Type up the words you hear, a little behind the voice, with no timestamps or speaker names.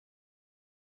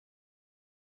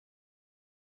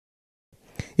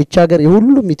እቺ ሀገር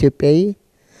የሁሉም ኢትዮጵያዊ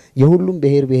የሁሉም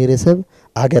ብሔር ብሔረሰብ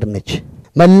ሀገር ነች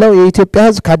መላው የኢትዮጵያ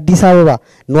ህዝብ ከአዲስ አበባ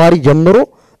ነዋሪ ጀምሮ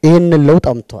ይሄንን ለውጥ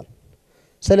አምጥቷል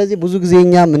ስለዚህ ብዙ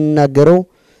ጊዜኛ ምንናገረው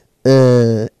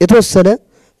የተወሰነ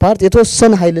ፓርቲ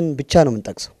የተወሰነ ኃይልን ብቻ ነው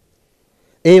ምንጠቅሰው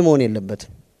ይሄ መሆን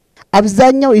የለበትም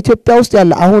አብዛኛው ኢትዮጵያ ውስጥ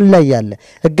ያለ አሁን ላይ ያለ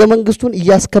ህገ መንግስቱን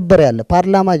እያስከበረ ያለ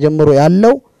ፓርላማ ጀምሮ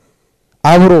ያለው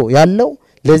አብሮ ያለው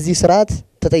ለዚህ ስርዓት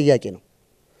ተጠያቂ ነው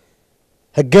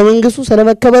ህገ መንግስቱ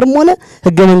ስለመከበርም ሆነ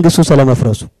ህገ መንግስቱ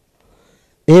ስለመፍረሱ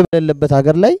ይሄ በሌለበት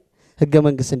ሀገር ላይ ህገ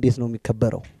መንግስት እንዴት ነው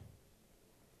የሚከበረው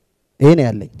ይሄ ነው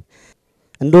ያለኝ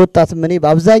እንደ ወጣትም እኔ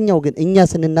በአብዛኛው ግን እኛ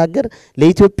ስንናገር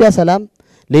ለኢትዮጵያ ሰላም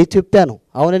ለኢትዮጵያ ነው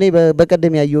አሁን እኔ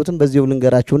በቀደም ያየሁትም በዚሁ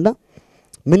ልንገራችሁና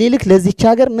ምን ይልክ ለዚህ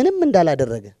ሀገር ምንም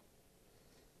እንዳላደረገ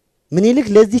ምን ይልክ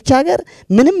ለዚህ ሀገር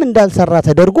ምንም እንዳልሰራ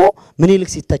ተደርጎ ምን ይልክ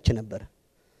ሲተች ነበር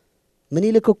ምን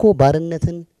ይልክ እኮ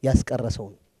ባርነትን ያስቀረሰው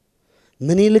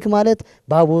ምን ይልክ ማለት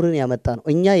ባቡርን ያመጣ ነው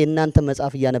እኛ የናንተ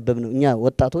መጽሐፍ ያነበብነው እኛ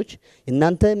ወጣቶች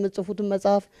እናንተ የምጽፉትን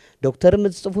መጽሐፍ ዶክተር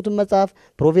የምጽፉትን መጽሐፍ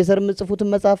ፕሮፌሰር የምጽፉትን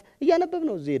መጽሐፍ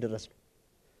ያነበብነው እዚህ የደረስነው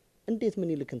እንዴት ምን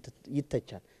ይልክ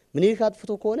ይተቻል ምን ይልክ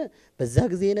አጥፍቶ ከሆነ በዛ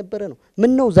ጊዜ የነበረ ነው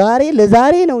ምን ነው ዛሬ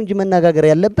ለዛሬ ነው እንጂ መናገር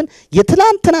ያለብን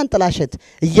የትላንትናን ጥላሸት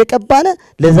እየቀባነ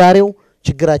ለዛሬው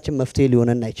ችግራችን መፍትሄ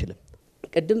ሊሆነን አይችልም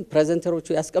ቀድም ፕሬዘንተሮቹ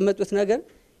ያስቀመጡት ነገር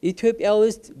ኢትዮጵያ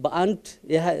ውስጥ በአንድ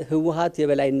ህወሓት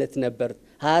የበላይነት ነበር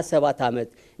 27 አመት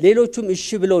ሌሎቹም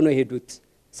እሺ ብለው ነው ሄዱት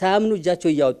ሳያምኑ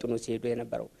እጃቸው ያወጡ ነው ሲሄዱ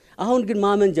የነበረው አሁን ግን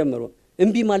ማመን ጀመሩ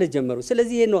እንቢ ማለት ጀመሩ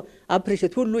ስለዚህ ይሄ ነው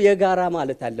አፕሪሺየት ሁሉ የጋራ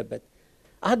ማለት አለበት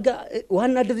አጋ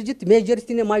ዋና ድርጅት ሜጆሪቲ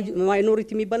እና ማይኖሪቲ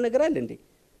የሚባል ነገር አለ እንዴ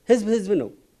ህዝብ ነው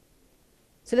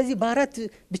ስለዚህ በአራት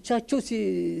ብቻቸው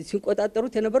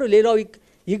ሲቆጣጠሩት የነበረው ሌላው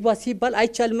ይግባ ሲባል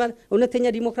አይቻልም ማለት እውነተኛ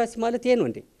ዲሞክራሲ ማለት ይሄ ነው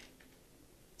እንዴ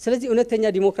ስለዚህ እውነተኛ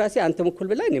ዲሞክራሲ አንተም እኩል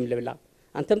ብላ እኔም ልብላ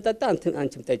አንተም ጠጣ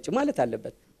አንቺም ጠጭ ማለት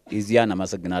አለበት ኢዚያን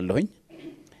አመሰግናለሁኝ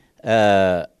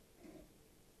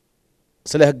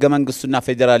ስለ ህገ መንግስቱና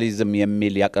ፌደራሊዝም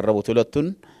የሚል ያቀረቡት ሁለቱን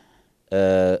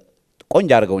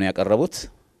ቆንጆ አርገው ነው ያቀረቡት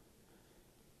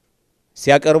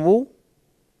ሲያቀርቡ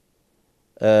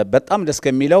በጣም ደስ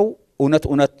ከሚለው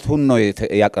እውነቱን ነው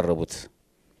ያቀረቡት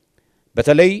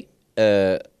በተለይ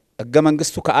ህገ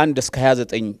መንግስቱ ከ1 እስከ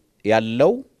 29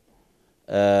 ያለው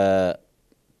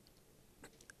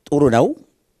ጥሩ ነው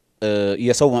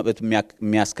የሰው መብት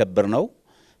የሚያስከብር ነው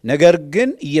ነገር ግን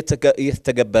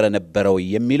እየተገበረ ነበረው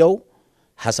የሚለው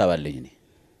ሐሳብ አለኝ እኔ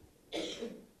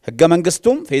ህገ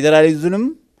መንግስቱም ፌደራሊዝሙም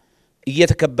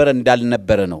እየተከበረ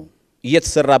እንዳልነበረ ነው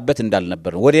እየተሰራበት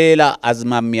እንዳልነበረ ወደ ሌላ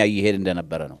አዝማሚያ ይሄድ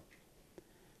እንደነበረ ነው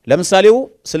ለምሳሌው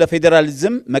ስለ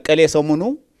ፌደራሊዝም መቀሌ ሰሞኑ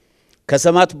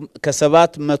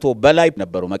ከ700 በላይ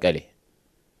ነበሩ መቀሌ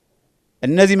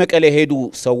እነዚህ መቀሌ ሄዱ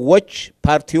ሰዎች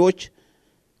ፓርቲዎች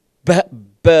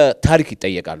በታሪክ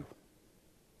ይጠየቃሉ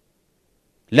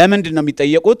ለምንድን ነው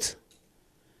የሚጠየቁት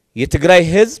የትግራይ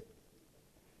ህዝብ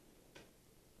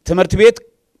ትምህርት ቤት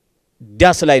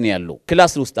ዳስ ላይ ነው ያለው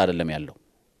ክላስ ውስጥ አይደለም ያለው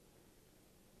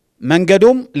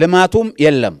መንገዱም ልማቱም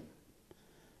የለም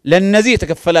ለነዚህ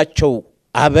የተከፈላቸው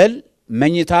አበል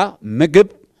መኝታ ምግብ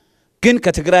ግን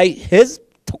ከትግራይ ህዝብ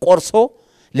ተቆርሶ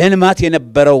ለልማት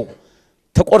የነበረው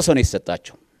ተቆርሶ ነው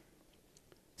ይሰጣቸው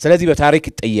ስለዚህ በታሪክ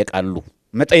ይጠየቃሉ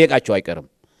መጠየቃቸው አይቀርም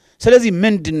ስለዚህ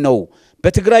ምንድነው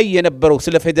በትግራይ የነበረው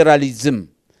ስለ ፌደራሊዝም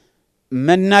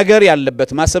መናገር ያለበት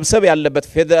ማሰብሰብ ያለበት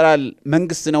ፌደራል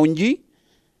መንግስት ነው እንጂ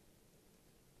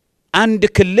አንድ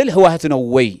ክልል ህወሓት ነው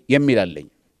ወይ የሚላልኝ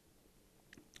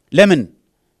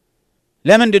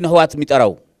ለምን ህወሓት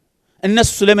የሚጠራው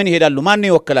እነሱ ለምን ይሄዳሉ ማን ነው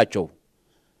ይወከላቸው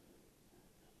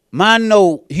ማን ነው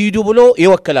ሂዱ ብሎ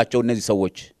ይወከላቸው እነዚህ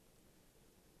ሰዎች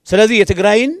ስለዚህ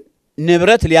የትግራይን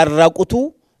ንብረት ሊያራቁቱ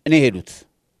እኔ ሄዱት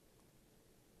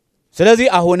ስለዚህ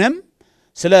አሁንም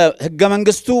ስለ ህገ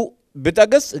መንግስቱ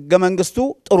በጠቅስ ህገ መንግስቱ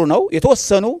ጥሩ ነው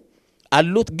የተወሰኑ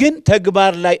አሉት ግን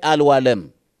ተግባር ላይ አልዋለም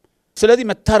ስለዚህ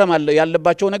መታረም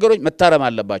ያለባቸው ነገሮች መታረም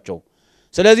አለባቸው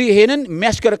ስለዚህ ይሄንን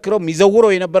የሚያሽከረክረው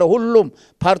የሚዘውረው የነበረው ሁሉም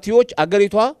ፓርቲዎች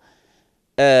አገሪቷ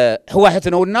ህወሓት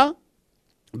ነውና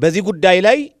በዚህ ጉዳይ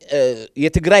ላይ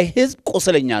የትግራይ ህዝብ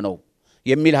ቆስለኛ ነው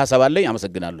የሚል ሐሳብ አለኝ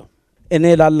አመሰግናለሁ እኔ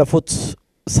ላለፉት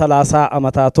 30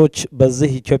 አመታቶች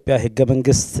በዚህ ኢትዮጵያ ህገ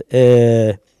መንግስት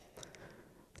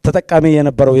ተጠቃሚ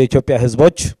የነበረው የኢትዮጵያ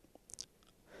ህዝቦች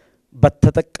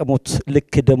በተጠቀሙት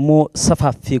ልክ ደግሞ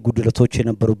ሰፋፊ ጉድለቶች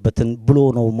የነበሩበትን ብሎ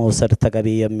ነው መውሰድ ተገቢ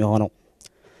የሚሆነው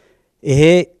ይሄ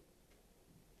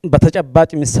በተጨባጭ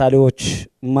ምሳሌዎች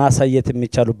ማሳየት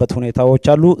የሚቻሉበት ሁኔታዎች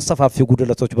አሉ ሰፋፊ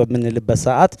ጉድለቶች በመንልበት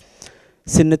ሰዓት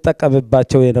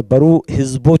ስንጠቀምባቸው የነበሩ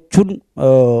ህዝቦቹን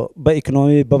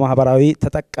በኢኮኖሚ በማህበራዊ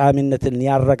ተጠቃሚነትን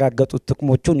ያረጋገጡት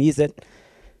ጥቅሞቹን ይዘን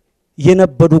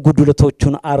የነበሩ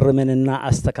ጉድለቶቹን አርመንና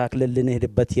አስተካክለን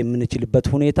ልንሄድበት የምንችልበት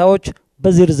ሁኔታዎች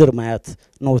በዝርዝር ማየት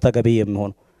ነው ተገቢ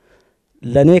የሚሆነው።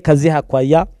 ለኔ ከዚህ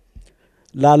አኳያ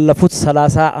ላለፉት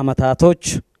 30 አመታቶች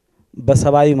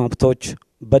በሰባዊ መብቶች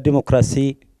በዲሞክራሲ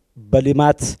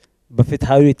በልማት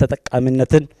በፍትሃዊ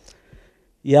ተጠቃሚነትን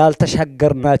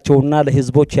ያልተሻገርናቸውና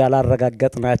ለህዝቦች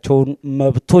ያላረጋገጥናቸውን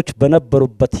መብቶች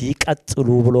በነበሩበት ይቀጥሉ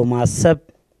ብሎ ማሰብ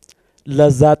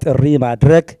ለዛ ጥሪ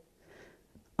ማድረግ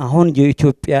አሁን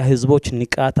የኢትዮጵያ ህዝቦች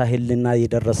ንቃተ ህሊና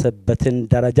የደረሰበትን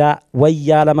ደረጃ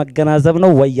ወያለ መገናዘብ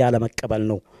ነው ወያለ መቀበል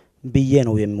ነው ብዬ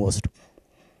ነው የሚወስደው።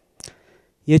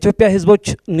 የኢትዮጵያ ህዝቦች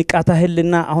ንቃተ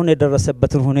ህሊና አሁን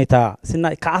የደረሰበትን ሁኔታ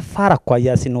ስናይ ከአፋር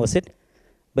አኳያ ሲንወስድ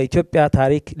በኢትዮጵያ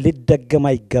ታሪክ ሊደገም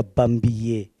አይገባም ብዬ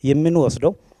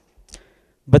የምንወስደው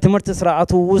በትምህርት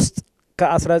ስርዓቱ ውስጥ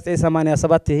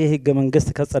ከ1987 ይሄ ህገ መንግስት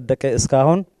ከጸደቀ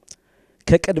እስካሁን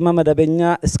ከቅድመ መደበኛ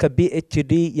እስከ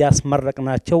ፒኤችዲ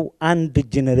ያስመረቅናቸው አንድ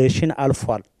ጄኔሬሽን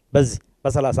አልፏል። በዚህ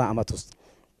በ30 አመት ውስጥ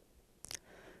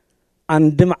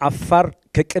አንድም አፋር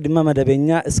ከቅድመ መደበኛ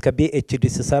እስከ ፒኤችዲ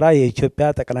ሲሰራ የኢትዮጵያ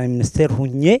ጠቅላይ ሚኒስትር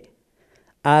ሁኜ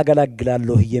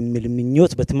አገላግላለሁ የሚል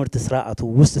ምኞት በትምህርት ስርዓቱ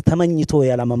ውስጥ ተመኝቶ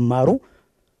ያለመማሩ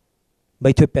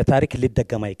በኢትዮጵያ ታሪክ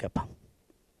ሊደገም አይገባም።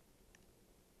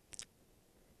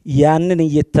 ያንን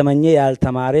እየተመኘ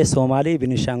ያልተማረ ሶማሌ፣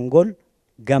 ቤኒሻንጉል፣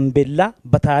 ጋምቤላ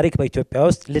በታሪክ በኢትዮጵያ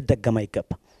ውስጥ ሊደገም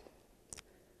አይገባም።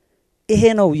 ይሄ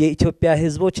ነው የኢትዮጵያ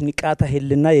ህዝቦች ንቃተ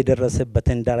ህሊና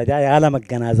የደረሰበትን ደረጃ ያለ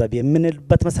መገናዘብ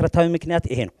የምንልበት መሰረታዊ ምክንያት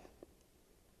ይሄ ነው።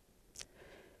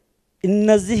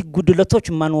 እነዚህ ጉድለቶች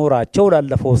መኖራቸው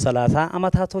ላለፈው 30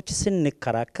 አመታቶች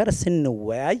ስንከራከር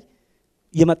ስንወያይ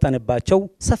የመጣንባቸው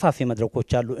ሰፋፊ መድረኮች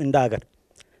አሉ እንደ ሀገር።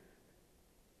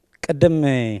 ቀደም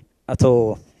አቶ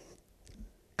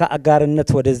ከአጋርነት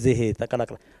ወደዚህ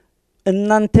ተቀላቅለ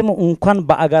እናንተም እንኳን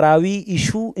በአገራዊ ኢሹ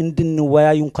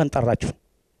እንድንወያይ እንኳን ጠራችሁ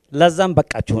ለዛም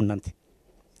በቃችሁ። እናንተ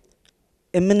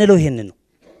እምንለው ይሄንን ነው።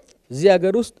 እዚህ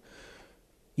ሀገር ውስጥ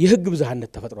የህግ ብዝሃነት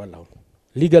ተፈጥሯል። አሁን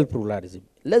ሊጋል ፕሉራሊዝም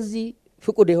ለዚህ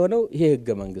ፍቁድ የሆነው ይሄ ህገ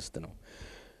መንግስት ነው።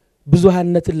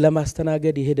 ብዙሃነትን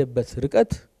ለማስተናገድ የሄደበት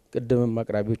ርቀት ቅድምም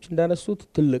አቅራቢዎች እንዳነሱት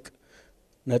ትልቅ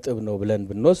ነጥብ ነው ብለን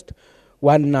ብንወስድ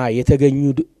ዋና የተገኙ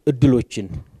እድሎችን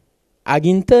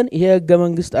አግኝተን ይሄ ህገ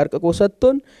መንግስት አርቅቆ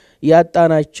ሰጥቶን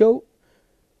ያጣናቸው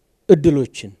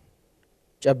እድሎችን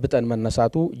ጨብጠን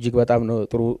መነሳቱ እጅግ በጣም ነው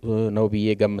ጥሩ ነው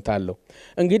ብዬ ገምታለሁ።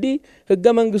 እንግዲህ ህገ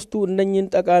መንግስቱ እነኝን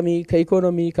ጠቃሚ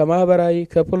ከኢኮኖሚ ከማህበራዊ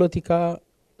ከፖለቲካ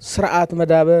ስርዓት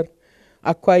መዳበር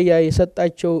አኳያ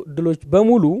የሰጣቸው እድሎች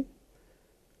በሙሉ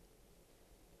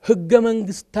ህገ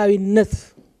መንግስታዊነት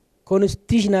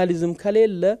ኮንስቲቱሽናሊዝም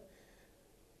ከሌለ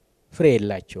ፍሬ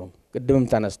የላቸውም። ቅድምም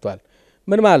ተነስቷል።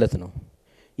 ምን ማለት ነው?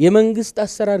 የመንግስት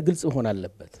አሰራር ግልጽ መሆን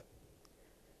አለበት።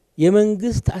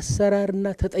 የመንግስት አሰራርና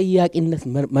ተጠያቂነት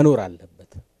መኖር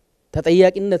አለበት።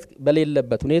 ተጠያቂነት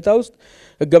በሌለበት ሁኔታ ውስጥ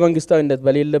ህገ መንግስታዊነት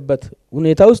በሌለበት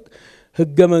ሁኔታ ውስጥ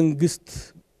ህገ መንግስት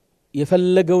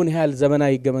የፈለገውን ያህል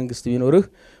ዘመናዊ ህገ መንግስት ቢኖርህ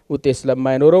ውጤት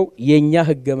ስለማይኖረው የኛ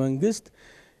ህገ መንግስት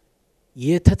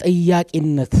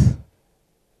የተጠያቂነት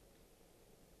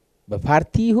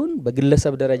በፓርቲ ይሁን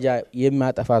በግለሰብ ደረጃ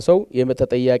የማጠፋ ሰው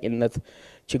የተጠያቂነት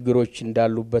ችግሮች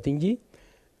እንዳሉበት እንጂ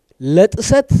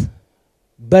ለጥሰት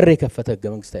በር የከፈተ ህገ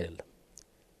መንግስት አይደለም።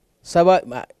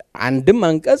 አንድም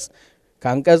አንቀጽ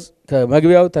ከአንቀጽ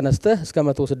ከመግቢያው ተነስተህ እስከ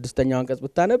 106ኛው አንቀጽ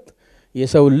ብታነብ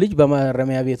የሰው ልጅ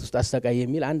በማረሚያ ቤት ውስጥ አሰቃይ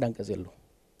የሚል አንድ አንቀጽ የለው።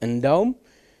 እንዳውም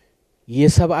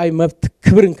የሰብአዊ መብት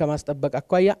ክብርን ከማስጠበቅ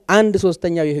አኳያ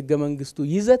 1/3ኛው የህገ መንግስቱ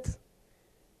ይዘት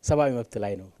ሰብአዊ መብት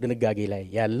ላይ ነው፣ ድንጋጌ ላይ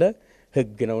ያለ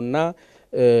ህግ ነውና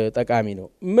ጠቃሚ ነው።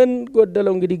 ምን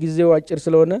ጎደለው? እንግዲህ ጊዜው አጭር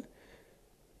ስለሆነ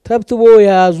ተብትቦ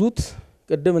የያዙት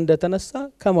ቅድም እንደተነሳ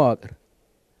ከመዋቅር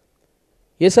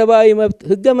የሰብአዊ መብት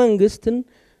ህገ መንግስትን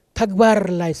ተግባር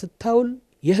ላይ ስታውል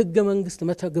የህገ መንግስት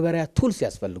መተግበሪያ ቱልስ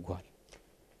ያስፈልጋል።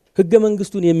 ህገ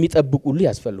መንግስቱን የሚጠብቁልህ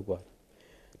ያስፈልጋል።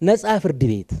 ነፃ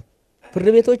ፍርድ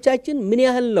ቤቶቻችን ምን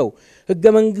ያህል ነው ህገ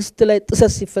መንግስት ላይ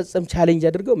ጥሰት ሲፈጸም ቻሌንጅ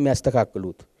አድርገው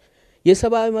የሚያስተካክሉት?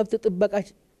 የሰብአዊ መብት ጥበቃ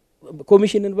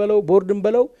ኮሚሽንን በለው ቦርድን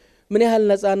በለው ምን ያህል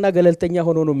ነፃና ገለልተኛ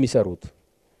ሆኖ ነው የሚሰሩት?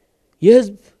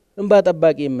 የህዝብ እንባ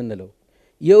ጠባቂ የምንለው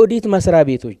የኦዲት መስሪያ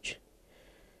ቤቶች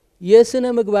የስነ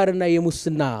ምግባርና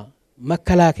የሙስና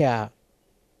መከላከያ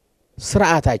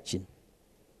ስርዓታችን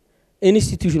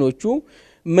ኢንስቲትዩሽኖቹ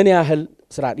ምን ያህል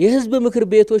ስራ የህዝብ ምክር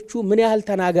ቤቶቹ ምን ያህል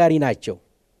ተናጋሪ ናቸው?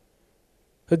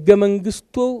 ህገ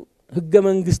መንግስቱ ህገ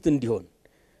መንግስት እንዲሆን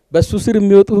በሱ ስር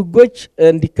የሚወጡ ህጎች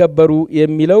እንዲከበሩ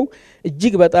የሚለው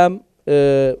እጅግ በጣም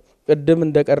ቅድም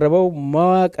እንደቀረበው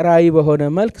መዋቅራዊ በሆነ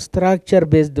መልክ ስትራክቸር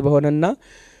ቤዝድ በሆነና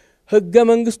ህገ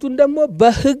መንግስቱን ደግሞ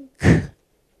በህግ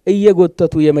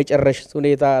እየጎተቱ የመጨረሽ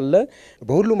ሁኔታ አለ።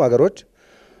 በሁሉም ሀገሮች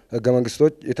ህገ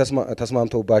መንግስቶች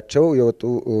ተስማምተውባቸው የወጡ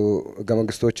ህገ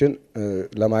መንግስቶችን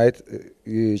ለማየት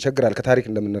ይቸግራል። ከታሪክ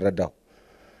እንደምንረዳው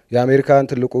የአሜሪካን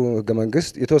ትልቁ ህገ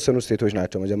መንግስት የተወሰኑ ስቴቶች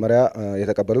ናቸው መጀመሪያ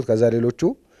የተቀበሉት። ከዛ ሌሎቹ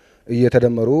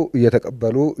እየተደመሩ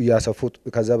እየተቀበሉ እያሰፉት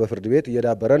ከዛ በፍርድ ቤት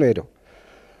እየዳበረ ነው ሄደው።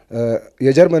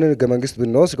 የጀርመንን ህገ መንግስት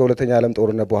ብንወስድ ከሁለተኛ ዓለም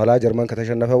ጦርነት በኋላ ጀርመን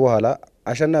ከተሸነፈ በኋላ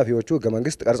አሸናፊዎቹ ህገ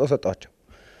መንግስት ቀርጸው ሰጧቸው።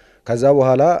 ከዛ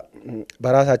በኋላ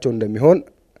በራሳቸው እንደሚሆን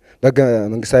በህገ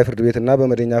መንግስታዊ ፍርድ ቤትና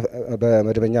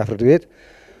በመደበኛ ፍርድ ቤት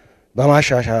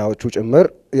በማሻሻያዎቹ ጭምር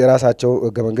የራሳቸው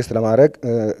ህገ መንግስት ለማድረግ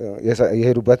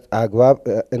የሄዱበት አግባብ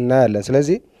እናያለን።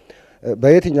 ስለዚህ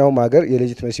በየትኛውም ሀገር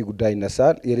የሌጂቲሜሲ ጉዳይ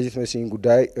ይነሳል። የሌጂቲሜሲ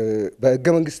ጉዳይ በህገ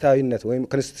መንግስታዊነት ወይም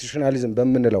ኮንስቲቱሽናሊዝም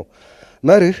በምንለው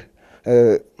መርህ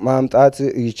ማምጣት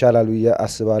ይቻላል ብዬ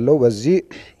አስባለሁ። በዚህ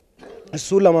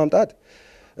እሱን ለማምጣት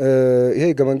ይሄ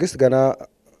ህገ መንግስት ገና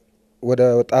ወደ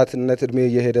ወጣትነት እድሜ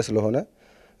እየሄደ ስለሆነ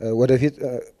ወደፊት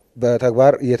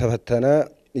በተግባር እየተፈተነ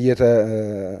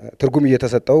ትርጉም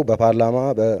እየተሰጠው በፓርላማ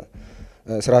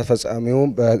በስራ አስፈጻሚውም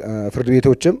በፍርድ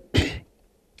ቤቶችም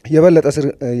የበለጠ ስር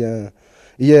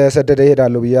እየሰደደ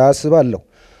ይሄዳል ብዬ አስባለሁ።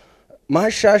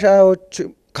 ማሻሻያዎች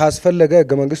ካስፈለገ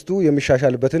ህገ መንግስቱ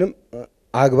የሚሻሻልበትንም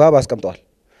አግባብ አስቀምጧል።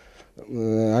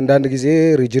 አንዳንድ ጊዜ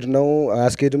ሪጅድ ነው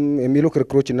አያስኬድም የሚሉ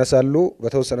ክርክሮች ይነሳሉ።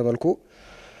 በተወሰነ መልኩ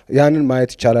ያንን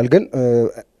ማየት ይቻላል። ግን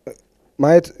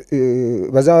ማየት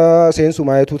በዛ ሴንሱ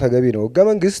ማየቱ ተገቢ ነው። ህገ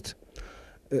መንግስት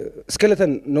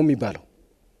ስኬለተን ነው የሚባለው።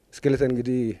 ስኬለተን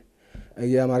እንግዲህ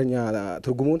የአማርኛ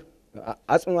ትርጉሙን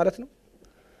አጽም ማለት ነው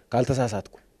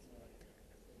ካልተሳሳትኩ።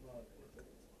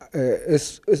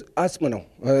 አጽም ነው፣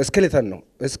 ስኬለተን ነው።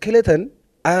 ስኬለተን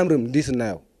አያምርም እንዲህ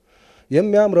ስናየው።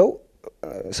 የሚያምረው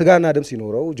ስጋና ደም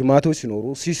ሲኖረው፣ ጅማቶች ሲኖሩ፣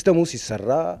 ሲስተሙ ሲሰራ፣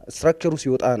 ስትራክቸሩ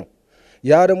ሲወጣ ነው።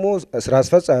 ያ ደግሞ ስራ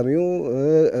አስፈጻሚው፣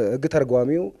 ህግ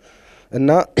ተርጓሚው እና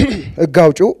ህግ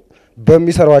አውጪው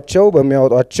በሚሰሯቸው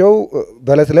በሚያወጧቸው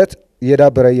በእለት እለት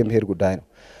እየዳበረ የሚሄድ ጉዳይ ነው።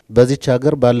 በዚች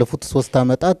ሀገር ባለፉት 3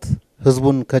 አመታት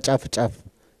ህዝቡን ከጫፍ ጫፍ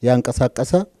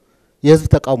ያንቀሳቀሰ የህዝብ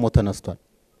ተቃውሞ ተነስቷል።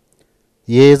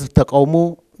 የህዝብ ተቃውሞ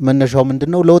መነሻው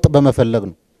ምንድነው? ለውጥ በመፈለግ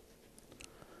ነው።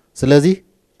 ስለዚህ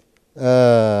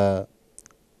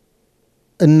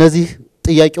እነዚህ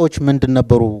ጥያቄዎች ምንድን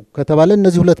ነበሩ ከተባለ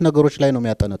እነዚህ ሁለት ነገሮች ላይ ነው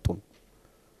የሚያጠነጥኑ።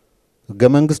 ህገ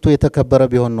መንግስቱ የተከበረ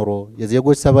ቢሆን ኖሮ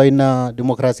የዜጎች ሰብአዊና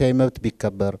ዲሞክራሲያዊ መብት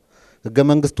ቢከበር ህገ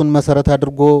መንግስቱን መሰረት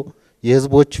አድርጎ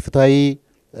የህዝቦች ፍትሃዊ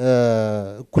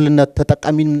እኩልነት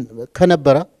ተጠቃሚ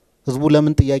ከነበረ ህዝቡ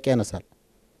ለምን ጥያቄ ያነሳል?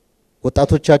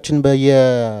 ወጣቶቻችን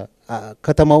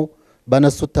በየከተማው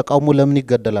ባነሱት ተቃውሞ ለምን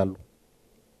ይገደላሉ?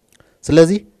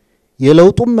 ስለዚህ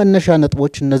የለውጡም መነሻ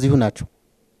ነጥቦች እነዚሁ ናቸው።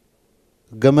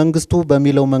 ህገ መንግስቱ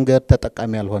በሚለው መንገድ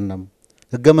ተጠቃሚ አልሆነም።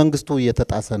 ህገ መንግስቱ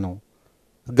እየተጣሰ ነው።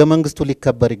 ህገ መንግስቱ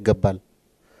ሊከበር ይገባል።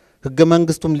 ህገ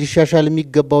መንግስቱም ሊሻሻል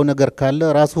የሚገባው ነገር ካለ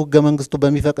ራሱ ህገ መንግስቱ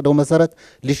በሚፈቅደው መሰረት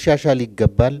ሊሻሻል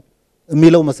ይገባል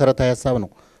የሚለው መሰረታዊ ሐሳብ ነው።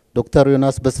 ዶክተር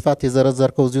ዮናስ በስፋት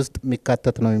የዘረዘርከው እዚህ ውስጥ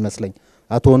የሚካተት ነው ይመስለኝ።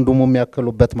 አቶ ወንዱሙ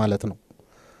የሚያከሉበት ማለት ነው።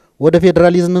 ወደ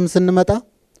ፌደራሊዝምም ስንመጣ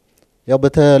ያው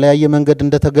በተለያየ መንገድ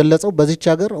እንደተገለጸው በዚች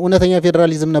ሀገር እውነተኛ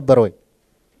ፌደራሊዝም ነበር ወይ?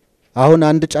 አሁን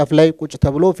አንድ ጫፍ ላይ ቁጭ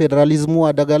ተብሎ ፌደራሊዝሙ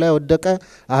አደጋ ላይ ወደቀ፣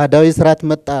 አህዳዊ ስርዓት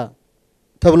መጣ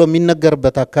ተብሎ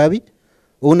የሚነገርበት አካባቢ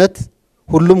እውነት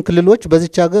ሁሉም ክልሎች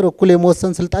በዚች ሀገር እኩል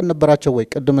የመወሰን ስልጣን ነበራቸው ወይ?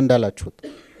 ቅድም እንዳላችሁት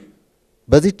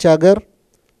በዚች ሀገር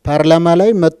ፓርላማ ላይ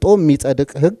መጥቶ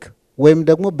የሚጸድቅ ህግ ወይም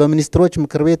ደግሞ በሚኒስትሮች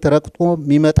ምክር ቤት ረቅጦ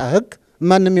የሚመጣ ህግ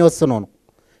ማንም የሚወስነው ነው።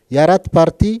 የአራት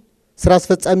ፓርቲ ስራ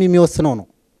አስፈጻሚ የሚወስነው ነው።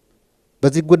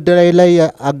 በዚህ ጉዳይ ላይ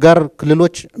አጋር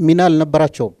ክልሎች ሚና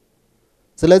አልነበራቸውም።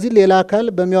 ስለዚህ ሌላ አካል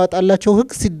በሚያወጣላቸው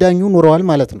ህግ ሲዳኙ ኑረዋል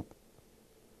ማለት ነው።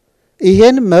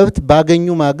 ይሄን መብት ባገኙ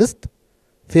ማግስት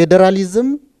ፌደራሊዝም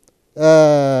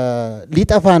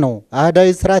ሊጠፋ ነው፣ አህዳዊ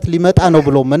ስርዓት ሊመጣ ነው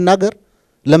ብሎ መናገር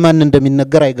ለማን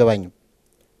እንደሚነገር አይገባኝም።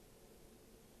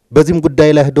 በዚህም ጉዳይ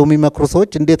ላይ ሄደው የሚመክሩ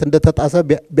ሰዎች እንዴት እንደተጣሰ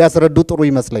ቢያስረዱ ጥሩ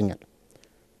ይመስለኛል።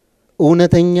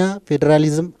 እውነተኛ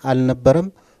ፌደራሊዝም አልነበረም።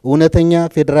 እውነተኛ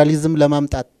ፌደራሊዝም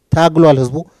ለማምጣት ታግሏል፣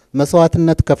 ህዝቡ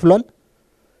መስዋዕትነት ከፍሏል።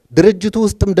 ድርጅቱ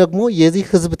ውስጥም ደግሞ የዚህ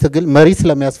ህዝብ ትግል መሪ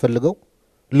ስለሚያስፈልገው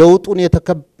ለውጡን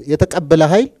የተቀበለ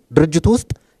ኃይል ድርጅቱ ውስጥ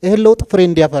ይሄን ለውጥ ፍሬ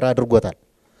እንዲያፈራ አድርጎታል።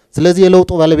 ስለዚህ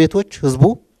የለውጡ ባለቤቶች ህዝቡ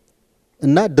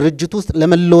እና ድርጅቱ ውስጥ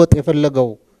ለመለወጥ የፈለገው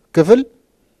ክፍል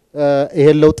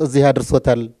ይሄን ለውጥ እዚህ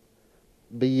አድርሶታል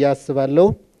ብዬ አስባለሁ።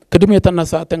 ቅድም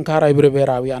የተነሳ ጠንካራ ህብረ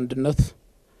ብሔራዊ አንድነት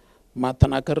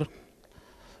ማጠናከር፣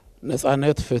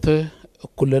 ነጻነት፣ ፍትህ፣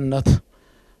 እኩልነት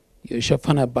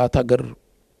የሸፈነባት ሀገር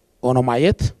ሆኖ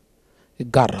ማየት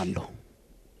ይጋራለሁ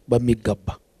በሚገባ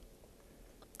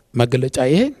መግለጫ።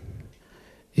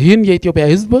 ይህን የኢትዮጵያ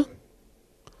ህዝብ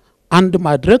አንድ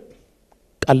ማድረግ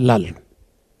ቀላል ነው።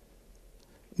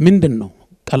 ምንድነው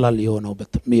ቀላል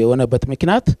የሆነበት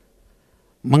ምክንያት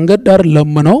መንገድ ዳር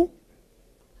ለምነው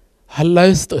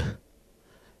ሐላይስጥህ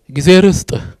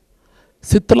ጊዜርስጥህ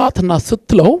ስትላትና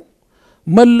ስትለው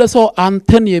መልሰው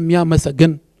አንተን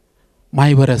የሚያመሰግን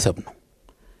ማህበረሰብ ነው።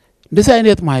 እንደዚህ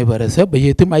አይነት ማህበረሰብ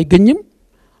በየትም አይገኝም።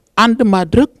 አንድ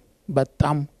ማድረግ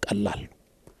በጣም ቀላል።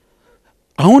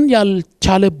 አሁን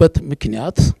ያልቻለበት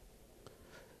ምክንያት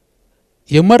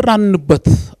የመራንበት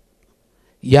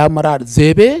ያመራር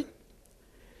ዘይቤ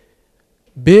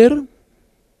ብሔር፣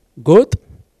 ጎጥ፣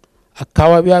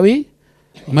 አካባቢያዊ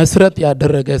መስረት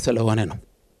ያደረገ ስለሆነ ነው።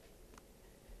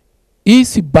 ይህ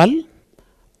ሲባል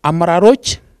አመራሮች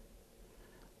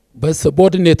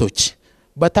በሰቦርዲኔቶች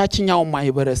በታችኛው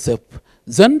ማህበረሰብ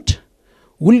ዘንድ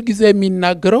ሁልጊዜ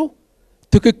የሚናገረው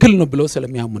ትክክል ነው ብለው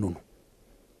ስለሚያምኑ ነው።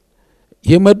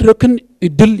 የመድረክን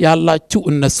እድል ያላቸው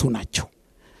እነሱ ናቸው።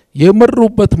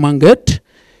 የመሩበት መንገድ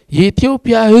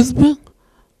የኢትዮጵያ ሕዝብ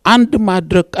አንድ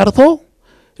ማድረግ ቀርቶ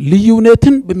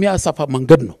ልዩነትን በሚያሰፋ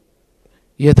መንገድ ነው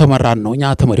የተመራን ነው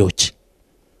እኛ ተመሪዎች።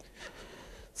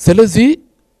 ስለዚህ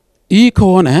ይህ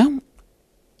ከሆነ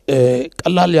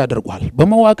ቀላል ያደርጓል።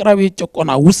 በመዋቅራዊ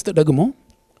ጭቆና ውስጥ ደግሞ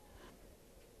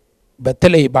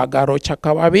በተለይ በአጋሮች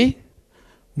አካባቢ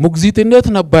ሙግዚትነት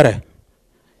ነበረ።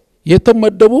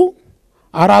 የተመደቡ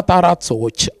አራት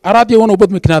ሰዎች አራት የሆኑበት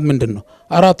ምክንያት ምንድነው?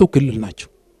 አራቱ ክልል ናቸው።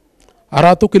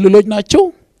 አራቱ ክልሎች ናቸው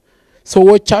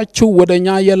ሰዎቻቸው ወደኛ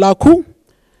የላኩ።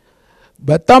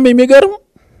 በጣም የሚገርም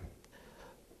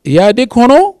ኢህአዴግ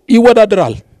ሆኖ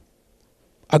ይወዳደራል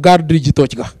አጋር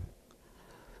ድርጅቶች ጋር።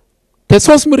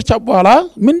 ከሶስት ምርጫ በኋላ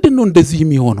ምንድነው እንደዚህ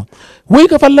የሚሆነው? ወይ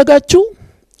ከፈለጋችሁ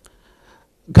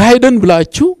ጋይደን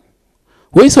ብላችሁ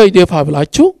ወይ ሰይዴፋ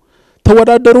ብላችሁ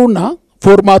ተወዳደሩና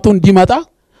ፎርማቱ እንዲመጣ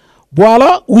በኋላ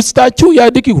ውስጣችሁ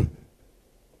ኢህአዴግ ይሁን።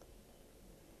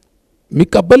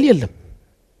 የሚቀበል የለም።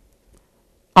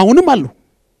 አሁንም አሉ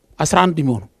 11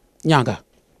 የሚሆኑ እኛ ጋር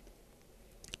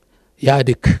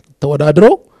ኢህአዴግ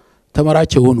ተወዳድረው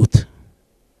ተመራጭ የሆኑት።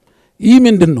 ይህ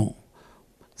ምንድነው?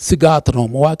 ስጋት ነው።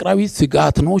 መዋቅራዊ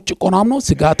ስጋት ነው። ጭቆናም ነው፣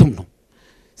 ስጋትም ነው።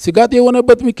 ስጋት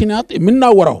የሆነበት ምክንያት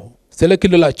የምናወራው ስለ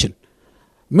ክልላችን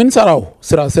ምን ሰራው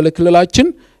ስራ ስለ ክልላችን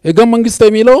ህገ መንግስት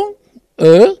የሚለው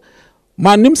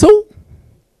ማንም ሰው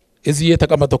እዚህ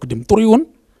የተቀመጠው ቅድም ጥሩ ይሁን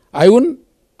አይሁን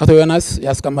አቶ ዮናስ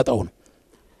ያስቀመጠው ነው።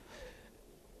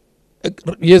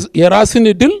 የራስን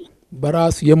እድል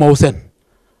በራስ የመወሰን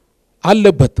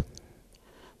አለበት።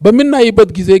 በምናይበት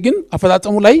ጊዜ ግን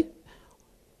አፈፃፀሙ ላይ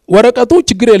ወረቀቱ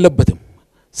ችግር የለበትም፣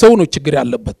 ሰው ነው ችግር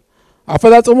ያለበት።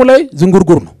 አፈፃፀሙ ላይ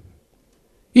ዝንጉርጉር ነው።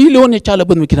 ይህ ሊሆን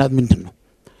የቻለበት ምክንያት ምንድነው?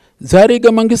 ዛሬ ህገ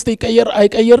መንግስት ይቀየር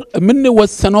አይቀየር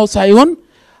የምንወሰነው ሳይሆን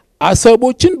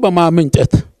አሰቦችን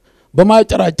በማመንጨት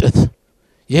በማጨራጨት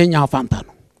የኛ ፋንታ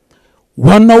ነው።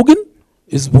 ዋናው ግን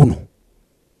ህዝቡ ነው።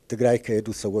 ትግራይ ከሄዱ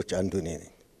ሰዎች አንዱ ነኝ።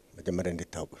 መጀመሪያ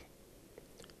እንድታውቁ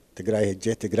ትግራይ ሄጄ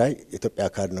ትግራይ የኢትዮጵያ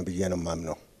አካል ነው ብዬ ነው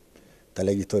ማምነው።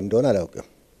 ተለይቶ እንደሆነ አላውቅም።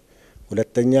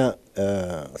 ሁለተኛ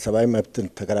ሰብአዊ መብትን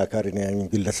ተከራካሪ ነኝ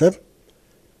ግለሰብ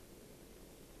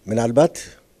ምናልባት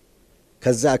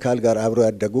ከዛ አካል ጋር አብሮ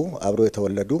ያደጉ አብሮ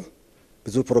የተወለዱ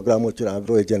ብዙ ፕሮግራሞችን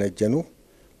አብሮ የጀነጀኑ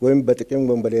ወይም በጥቅም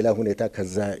ወይም በሌላ ሁኔታ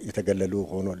ከዛ የተገለሉ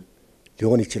ሆኖ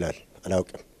ሊሆን ይችላል፣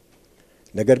 አላውቅም።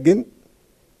 ነገር ግን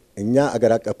እኛ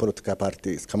አገር አቀፍ ፖለቲካ ፓርቲ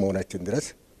እስከመሆናችን ድረስ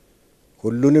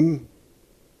ሁሉንም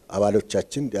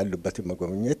አባሎቻችን ያሉበትን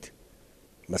መጎብኘት፣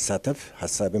 መሳተፍ፣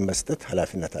 ሀሳብን መስጠት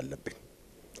ኃላፊነት አለብን።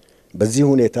 በዚህ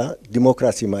ሁኔታ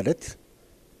ዲሞክራሲ ማለት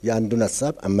የአንዱን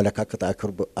ሀሳብ አመለካከት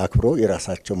አክብሮ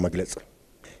የራሳቸው መግለጽ።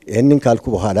 ይህንን ካልኩ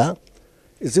በኋላ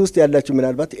እዚህ ውስጥ ያላችሁ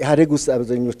ምናልባት ኢህአዴግ ውስጥ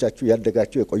አብዛኞቻችሁ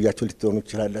ያደጋችሁ የቆያችሁ ልትሆኑ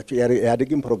ይችላላችሁ።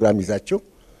 ኢህአዴግን ፕሮግራም ይዛችሁ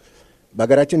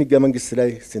በሀገራችን ህገ መንግስት ላይ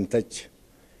ስንተች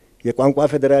የቋንቋ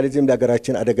ፌዴራሊዝም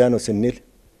ለሀገራችን አደጋ ነው ስንል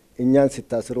እኛን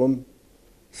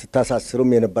ስታሳስሩም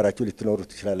የነበራችሁ ልትኖሩ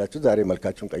ትችላላችሁ። ዛሬ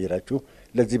መልካችሁን ቀይራችሁ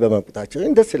ለዚህ በመብቃታችሁ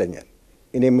ደስ ይለኛል።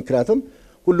 እኔ ምክንያቱም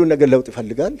ሁሉ ነገር ለውጥ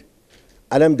ይፈልጋል።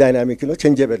 ዓለም ዳይናሚክ ነው፣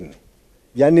 ቼንጀብል ነው።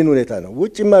 ያንን ሁኔታ ነው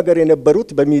ውጭም ሀገር የነበሩት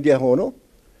በሚዲያ ሆኖ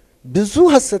ብዙ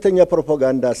ሐሰተኛ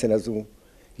ፕሮፓጋንዳ ሲነዙ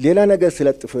ሌላ ነገር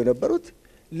ስለጥፉ የነበሩት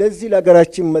ለዚህ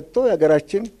ለሀገራችን መጥቶ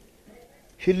የሀገራችን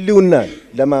ህልውና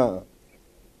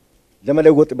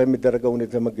ለመለወጥ በሚደረገው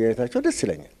ሁኔታ መገኘታቸው ደስ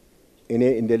ይለኛል። እኔ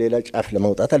እንደ ሌላ ጫፍ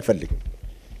ለማውጣት አልፈልግም።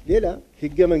 ሌላ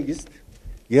ህገ መንግስት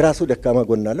የራሱ ደካማ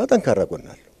ጎን አለው፣ ጠንካራ ጎን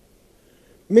አለው።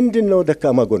 ምንድነው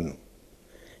ደካማ ጎኑ?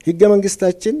 ህገ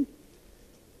መንግስታችን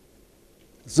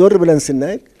ዞር ብለን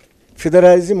ስናይ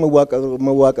ፌዴራሊዝም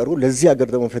መዋቀሩ ለዚህ ሀገር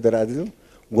ደግሞ ፌዴራሊዝም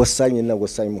ወሳኝና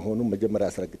ወሳኝ መሆኑን መጀመሪያ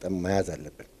አስረግጠን መያዝ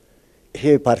አለብን። ይሄ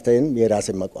ፓርቲን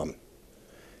የራስን መቋም።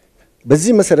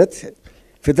 በዚህ መሰረት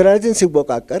ፌዴራሊዝም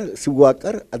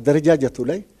ሲዋቀር አደረጃጀቱ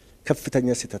ላይ ከፍተኛ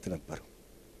ስህተት ነበር።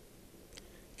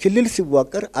 ክልል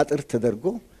ሲዋቀር አጥር ተደርጎ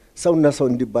ሰውና ሰው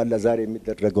እንዲባላ ዛሬ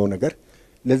የሚደረገው ነገር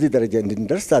ለዚህ ደረጃ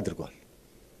እንድንደርስ አድርጓል።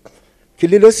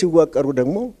 ክልሎች ሲዋቀሩ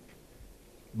ደግሞ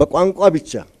በቋንቋ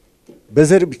ብቻ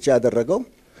በዘር ብቻ ያደረገው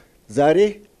ዛሬ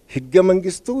ህገ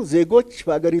መንግስቱ ዜጎች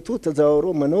በአገሪቱ ተዘዋውሮ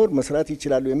መኖር መስራት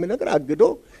ይችላሉ የሚል ነገር አግዶ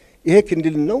ይሄ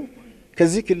ክልል ነው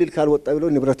ከዚህ ክልል ካልወጣ ብሎ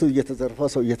ንብረቱ እየተዘረፈ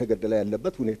ሰው እየተገደለ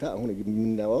ያለበት ሁኔታ አሁን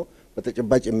የምናየው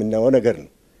በተጨባጭ የምናየው ነገር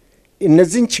ነው።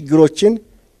 እነዚህን ችግሮችን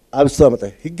አብስቶ አመጣ።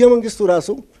 ህገ መንግስቱ ራሱ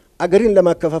አገሪን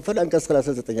ለማከፋፈል አንቀጽ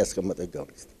 39 ያስቀመጠ ህገ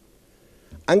መንግስት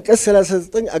አንቀጽ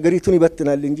 39 አገሪቱን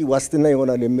ይበትናል እንጂ ዋስትና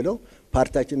ይሆናል የሚለው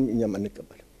ፓርቲያችን እኛም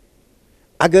አንቀበልም።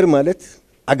 አገር ማለት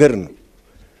አገር ነው።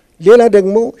 ሌላ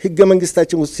ደግሞ ህገ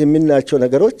መንግስታችን ውስጥ የሚናቸው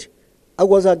ነገሮች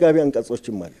አወዛጋቢ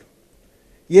አንቀጾችም አሉ።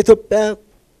 የኢትዮጵያ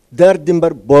ዳር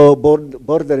ድንበር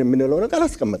ቦርደር የምንለው ነገር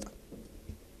አላስቀመጠም።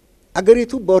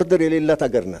 አገሪቱ ቦርደር የሌላት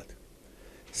አገር ናት።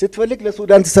 ስትፈልግ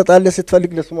ለሱዳን ትሰጣለህ፣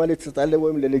 ስትፈልግ ለሶማሌ ትሰጣለህ፣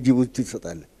 ወይም ለጅቡቲ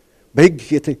ትሰጣለህ። በህግ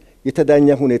የተዳኛ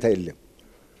ሁኔታ የለም።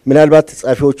 ምናልባት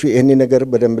ጻፊዎቹ ይሄን ነገር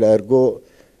በደንብ ላይ አድርጎ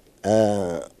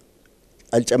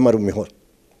አልጨመሩም ይሆን።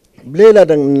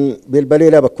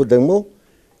 በሌላ በኩል ደግሞ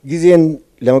ጊዜን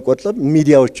ለመቆጠብ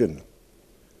ሚዲያዎችን ነው።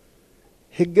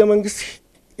 ህገ መንግስት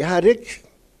ኢህአዴግ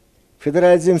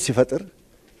ፌዴራሊዝም ሲፈጥር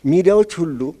ሚዲያዎች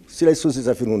ሁሉ ስለሱ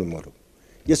ሲዘፍኑ ነው ማለት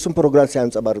የሱን ፕሮግራም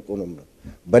ሲያንጸባርቁ ነው።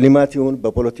 በልማት ይሁን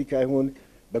በፖለቲካ ይሁን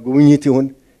በጉብኝት ይሁን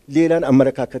ሌላን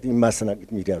አመለካከት የማሰናግጥ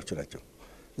ሚዲያዎች ናቸው።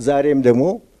 ዛሬም ደግሞ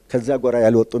ከዛ ጎራ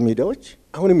ያልወጡ ሚዲያዎች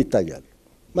አሁንም ይታያሉ፣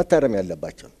 መታረም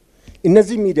ያለባቸው።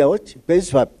 እነዚህ ሚዲያዎች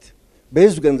በህዝብ ሀብት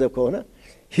በህዝብ ገንዘብ ከሆነ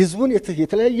ህዝቡን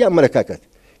የተለያየ አመለካከት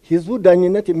ህዝቡ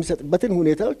ዳኝነት የሚሰጥበትን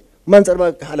ሁኔታዎች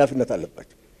ማንጸባረቅ ኃላፊነት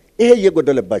አለባቸው። ይሄ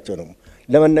እየጎደለባቸው ነው።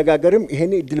 ለመነጋገርም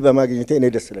ይሄን እድል በማግኘቴ እኔ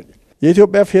ደስ ይለኛል።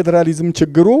 የኢትዮጵያ ፌዴራሊዝም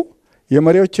ችግሩ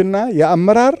የመሪዎችና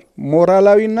የአመራር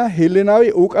ሞራላዊና ህሊናዊ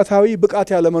ዕውቀታዊ ብቃት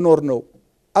ያለመኖር ነው።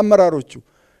 አመራሮቹ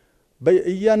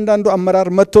በእያንዳንዱ አመራር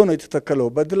መጥቶ ነው የተተከለው።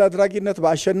 በድል አድራጊነት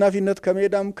በአሸናፊነት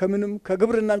ከሜዳም ከምንም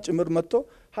ከግብርናም ጭምር መጥቶ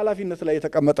ኃላፊነት ላይ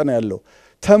የተቀመጠ ነው ያለው።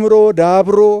 ተምሮ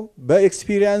ዳብሮ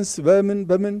በኤክስፒሪየንስ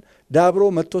በምን ዳብሮ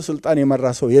መጥቶ ስልጣን የመራ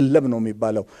ሰው የለም ነው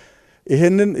የሚባለው።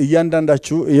 ይሄንን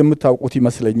እያንዳንዳችሁ የምታውቁት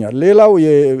ይመስለኛል። ሌላው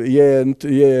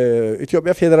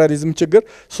የኢትዮጵያ ፌዴራሊዝም ችግር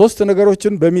ሶስት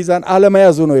ነገሮችን በሚዛን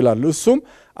አለመያዙ ነው ይላሉ። እሱም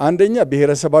አንደኛ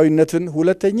ብሔረሰባዊነትን፣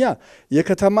 ሁለተኛ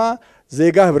የከተማ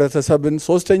ዜጋ ህብረተሰብን፣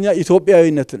 ሶስተኛ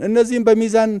ኢትዮጵያዊነትን። እነዚህም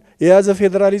በሚዛን የያዘ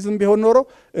ፌዴራሊዝም ቢሆን ኖሮ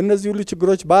እነዚህ ሁሉ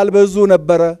ችግሮች ባልበዙ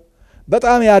ነበረ።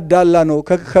 በጣም ያዳላ ነው።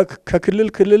 ከክልል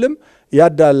ክልልም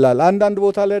ያዳላል። አንዳንድ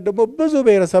ቦታ ላይ ደግሞ ብዙ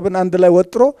ብሔረሰብን አንድ ላይ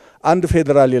ወጥሮ አንድ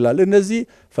ፌዴራል ይላል። እነዚህ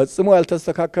ፈጽሞ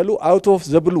ያልተስተካከሉ አውት ኦፍ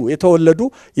ዘ ብሉ የተወለዱ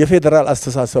የፌዴራል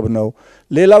አስተሳሰብ ነው።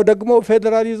 ሌላው ደግሞ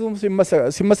ፌዴራሊዝም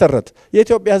ሲመሰረት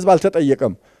የኢትዮጵያ ህዝብ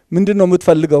አልተጠየቀም። ምንድነው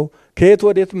የምትፈልገው? ከየት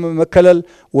ወዴት መከለል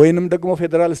ወይንም ደግሞ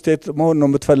ፌዴራል ስቴት መሆን ነው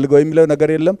የምትፈልገው የሚለው ነገር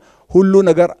የለም። ሁሉ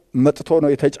ነገር መጥቶ ነው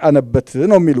የተጫነበት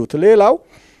ነው የሚሉት። ሌላው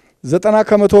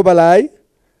 90% በላይ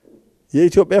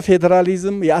የኢትዮጵያ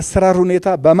ፌዴራሊዝም የአሰራር ሁኔታ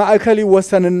በማዕከል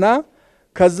ይወሰንና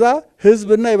ከዛ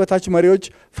ህዝብና የበታች መሪዎች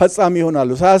ፈጻሚ ይሆናሉ።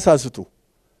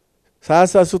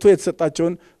 ሳያሳስቱ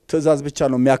የተሰጣቸውን ትእዛዝ ብቻ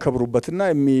ነው የሚያከብሩበትና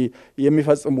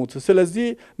የሚፈጽሙት። ስለዚህ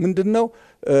ምንድነው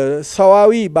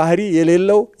ሰዋዊ ባህሪ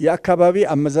የሌለው የአካባቢ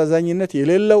አመዛዛኝነት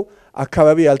የሌለው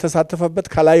አካባቢ ያልተሳተፈበት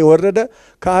ከላይ ወረደ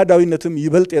ከአህዳዊነትም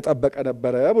ይበልጥ የጠበቀ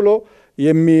ነበረ ብሎ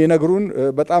የሚነግሩን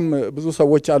በጣም ብዙ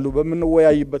ሰዎች አሉ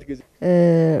በመንወያይበት ጊዜ።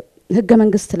 ህገ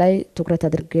መንግስት ላይ ትኩረት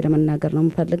አድርጌ ለመናገር ነው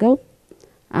የምፈልገው።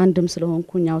 አንድም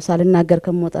ስለሆንኩኝ ያው ሳልናገር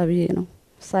ከመወጣ ብዬ ነው።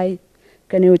 ሳይ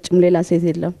ከኔ ውጭም ሌላ ሴት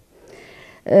የለም።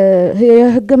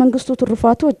 የህገ መንግስቱ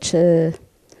ትሩፋቶች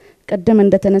ቀደም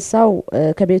እንደተነሳው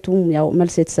ከቤቱም ያው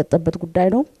መልስ የተሰጠበት ጉዳይ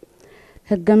ነው።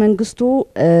 ህገ መንግስቱ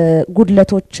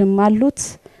ጉድለቶችም አሉት፣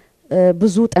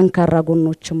 ብዙ ጠንካራ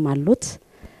ጎኖችም አሉት።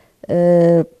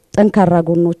 ጠንካራ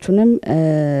ጎኖቹንም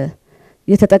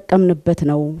የተጠቀምንበት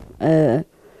ነው።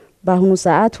 በአሁኑ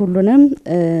ሰዓት ሁሉንም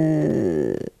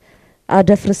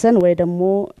አደፍርሰን ወይ ደግሞ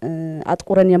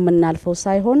አጥቁረን የምናልፈው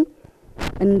ሳይሆን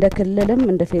እንደ ክልልም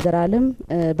እንደ ፌዴራልም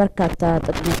በርካታ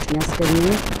ጥቅሞችን ያስገኙ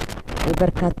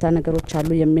በርካታ ነገሮች አሉ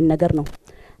የሚል ነገር ነው።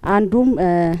 አንዱም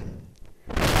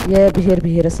የብሔር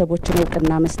ብሔረሰቦችን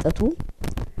እውቅና መስጠቱ፣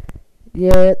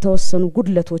 የተወሰኑ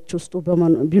ጉድለቶች ውስጡ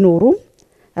ቢኖሩ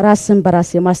ራስን በራስ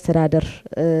የማስተዳደር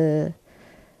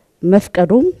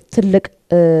መፍቀዱ ትልቅ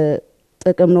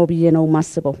ጥቅም ነው ብዬ ነው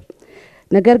ማስበው።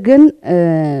 ነገር ግን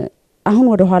አሁን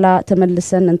ወደ ኋላ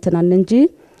ተመልሰን እንትናን እንጂ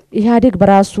ኢህአዴግ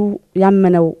በራሱ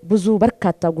ያመነው ብዙ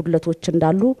በርካታ ጉድለቶች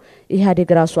እንዳሉ ኢህአዴግ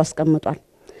ራሱ አስቀምጧል።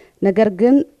 ነገር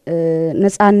ግን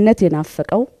ነጻነት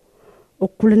የናፈቀው፣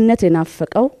 እኩልነት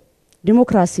የናፈቀው፣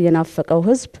 ዲሞክራሲ የናፈቀው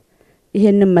ህዝብ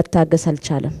ይሄንን መታገስ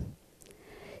አልቻለም።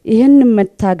 ይህን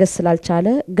መታገስ ስላልቻለ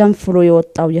ገንፍሎ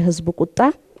የወጣው የህዝብ ቁጣ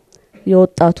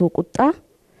የወጣቱ ቁጣ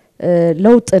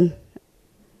ለውጥን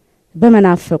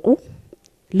በመናፈቁ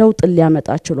ለውጥን ሊያመጣ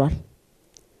ችሏል።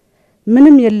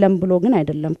 ምንም የለም ብሎ ግን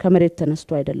አይደለም፣ ከመሬት ተነስቶ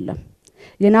አይደለም።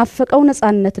 የናፈቀው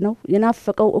ነጻነት ነው፣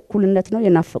 የናፈቀው እኩልነት ነው፣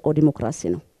 የናፈቀው ዲሞክራሲ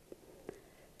ነው።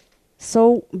 ሰው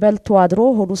በልቶ አድሮ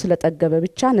ሆዱ ስለጠገበ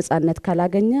ብቻ ነጻነት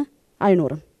ካላገኘ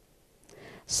አይኖርም።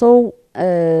 ሰው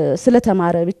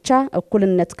ስለተማረ ብቻ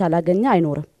እኩልነት ካላገኘ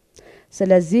አይኖርም።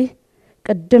 ስለዚህ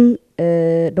ቅድም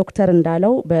ዶክተር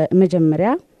እንዳለው በመጀመሪያ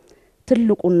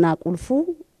ትልቁና ቁልፉ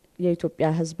የኢትዮጵያ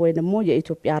ህዝብ ወይ ደግሞ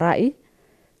የኢትዮጵያ ራዕይ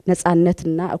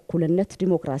ነጻነትና እኩልነት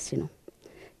ዲሞክራሲ ነው።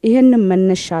 ይሄንን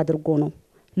መነሻ አድርጎ ነው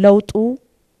ለውጡ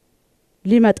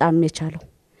ሊመጣም የቻለው።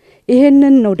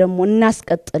 ይሄንን ነው ደግሞ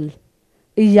እናስቀጥል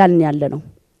እያልን ያለ ነው።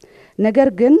 ነገር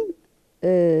ግን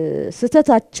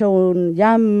ስተታቸውን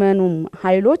ያመኑም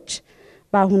ኃይሎች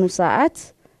በአሁኑ ሰዓት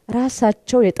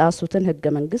ራሳቸው የጣሱትን ህገ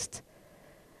መንግስት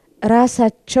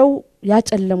ራሳቸው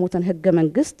ያጨለሙትን ህገ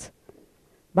መንግስት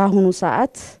በአሁኑ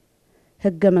ሰዓት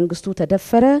ህገ መንግስቱ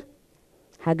ተደፈረ፣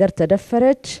 ሀገር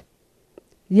ተደፈረች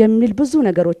የሚል ብዙ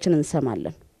ነገሮችን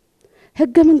እንሰማለን።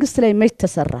 ህገ መንግስት ላይ መች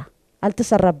ተሰራ?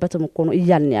 አልተሰራበትም እኮ ነው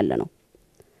እያልን ያለ ነው።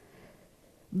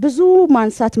 ብዙ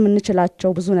ማንሳት የምንችላቸው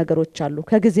ብዙ ነገሮች አሉ።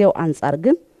 ከጊዜው አንጻር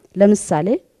ግን ለምሳሌ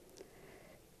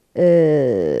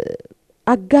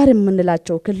አጋር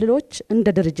የምንላቸው ክልሎች እንደ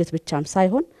ድርጅት ብቻም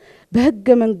ሳይሆን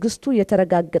በህገ መንግስቱ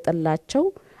የተረጋገጠላቸው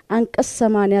አንቀጽ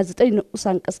 89 ንዑስ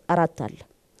አንቀጽ 4 አለ።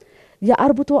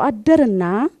 የአርብቶ አደርና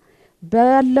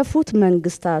ባለፉት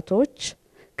መንግስታቶች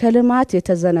ከልማት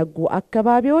የተዘነጉ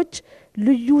አካባቢዎች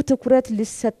ልዩ ትኩረት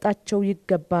ሊሰጣቸው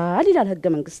ይገባል ይላል ህገ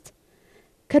መንግስት።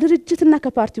 ከድርጅትና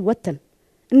ከፓርቲ ወተን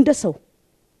እንደ ሰው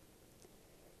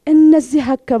እነዚህ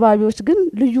አካባቢዎች ግን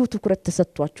ልዩ ትኩረት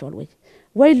ተሰጥቷቸዋል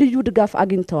ወይ ልዩ ድጋፍ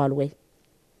አግኝተዋል ወይ?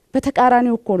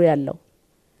 በተቃራኒው እኮ ነው ያለው።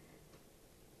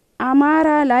 አማራ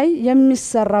ላይ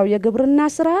የሚሰራው የግብርና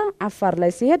ስራ አፋር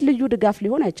ላይ ሲሄድ ልዩ ድጋፍ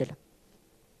ሊሆን አይችልም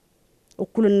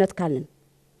እኩልነት ካልን።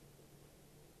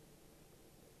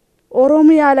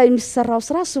 ኦሮሚያ ላይ የሚሰራው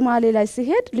ስራ ሶማሌ ላይ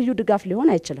ሲሄድ ልዩ ድጋፍ ሊሆን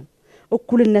አይችልም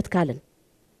እኩልነት ካልን።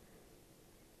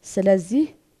 ስለዚህ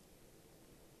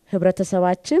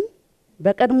ህብረተሰባችን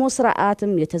በቀድሞ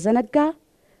ስርዓትም የተዘነጋ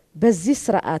በዚህ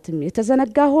ስርዓትም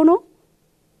የተዘነጋ ሆኖ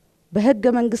በህገ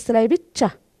መንግስት ላይ ብቻ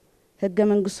ህገ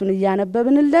መንግስቱን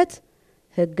እያነበብንለት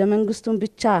ህገ መንግስቱን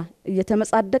ብቻ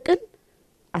እየተመጻደቅን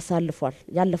አሳልፏል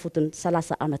ያለፉትን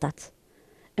 30 አመታት።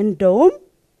 እንደውም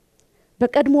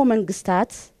በቀድሞ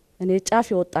መንግስታት እኔ ጫፍ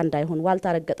የወጣ እንዳይሆን ዋልታ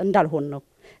ረገጥ እንዳልሆን ነው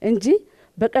እንጂ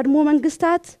በቀድሞ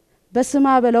መንግስታት በስማ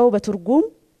በለው በትርጉም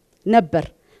ነበር።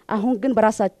 አሁን ግን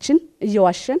በራሳችን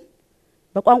እየዋሸን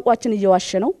በቋንቋችን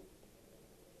እየዋሸነው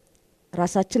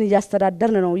ራሳችን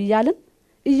እያስተዳደርን ነው እያልን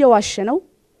እየዋሸነው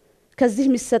ከዚህ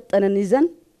የሚሰጠንን ይዘን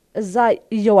እዛ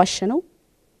እየዋሸነው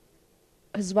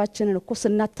ህዝባችንን እኮ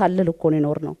ስናታልል እኮ ነው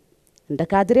ይኖር ነው እንደ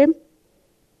ካድሬም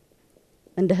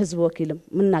እንደ ህዝብ ወኪልም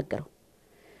ምናገረው።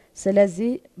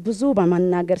 ስለዚህ ብዙ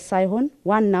በመናገር ሳይሆን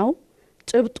ዋናው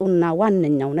ጭብጡና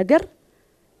ዋነኛው ነገር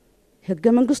ህገ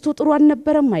መንግስቱ ጥሩ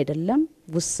አልነበረም አይደለም፣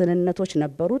 ውስንነቶች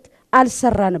ነበሩት፣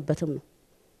 አልሰራንበትም ነው።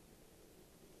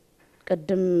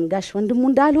 ቅድም ጋሽ ወንድሙ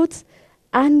እንዳሉት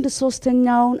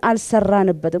 1/3ኛውን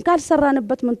አልሰራንበትም።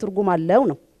 ካልሰራንበት ምን ትርጉም አለው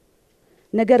ነው።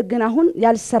 ነገር ግን አሁን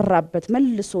ያልሰራበት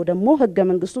መልሶ ደግሞ ህገ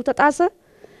መንግስቱ ተጣሰ፣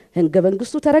 ህገ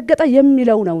መንግስቱ ተረገጠ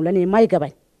የሚለው ነው ለኔ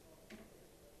ማይገባኝ።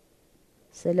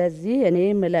 ስለዚህ እኔ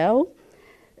ምለው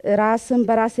ራስን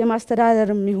በራስ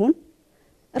የማስተዳደርም ይሁን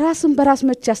ራስን በራስ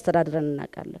መቼ ያስተዳድረን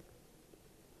እናውቃለን።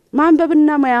 ማንበብና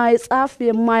መጻፍ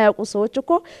የማያውቁ ሰዎች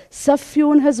እኮ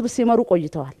ሰፊውን ህዝብ ሲመሩ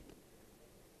ቆይተዋል።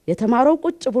 የተማረው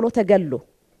ቁጭ ብሎ ተገሎ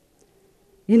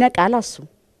ይነቃል፣ እሱ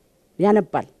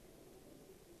ያነባል።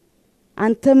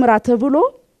 አንተ ምራ ተብሎ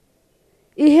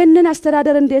ይሄንን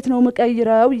አስተዳደር እንዴት ነው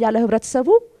መቀየረው ያለ ህብረተሰቡ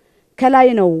ከላይ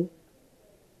ነው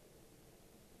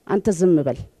አንተ ዝም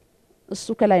በል እሱ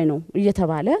ከላይ ነው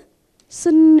እየተባለ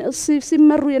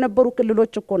ሲመሩ የነበሩ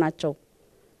ክልሎች እኮ ናቸው።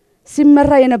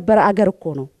 ሲመራ የነበረ አገር እኮ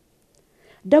ነው።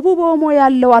 ደቡብ ኦሞ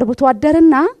ያለው አርብቶ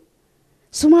አደርና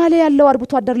ሶማሌ ያለው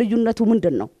አርብቶ አደር ልዩነቱ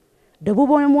ምንድነው? ደቡብ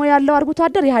ኦሞ ያለው አርብቶ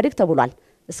አደር ኢህአዴግ ተብሏል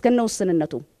እስከነ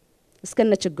ውስንነቱ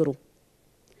እስከነ ችግሩ።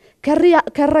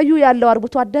 ከረዩ ያለው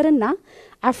አርብቶ አደርና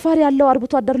አፋር ያለው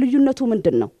አርብቶ አደር ልዩነቱ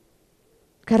ምንድነው?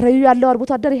 ከረዩ ያለው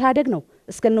አርብቶ አደር ኢህአዴግ ነው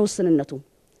እስከነ ውስንነቱ።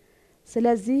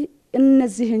 ስለዚህ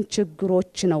እነዚህን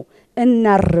ችግሮች ነው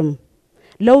እናርም፣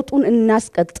 ለውጡን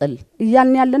እናስቀጥል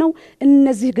እያልን ያለነው።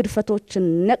 እነዚህ ግድፈቶችን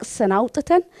ነቅሰን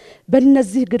አውጥተን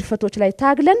በእነዚህ ግድፈቶች ላይ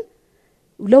ታግለን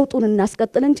ለውጡን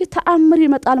እናስቀጥል እንጂ ተአምር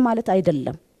ይመጣል ማለት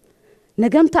አይደለም።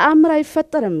 ነገም ተአምር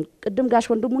አይፈጠርም። ቅድም ጋሽ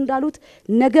ወንድሙ እንዳሉት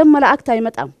ነገም መላእክት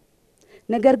አይመጣም።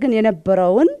 ነገር ግን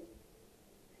የነበረውን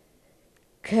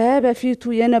ከበፊቱ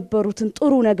የነበሩትን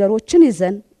ጥሩ ነገሮችን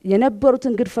ይዘን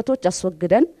የነበሩትን ግድፈቶች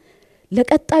አስወግደን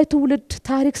ለቀጣይ ትውልድ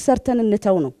ታሪክ ሰርተን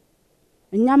እንተው ነው።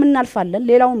 እኛም እናልፋለን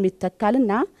ሌላውም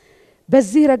ይተካልና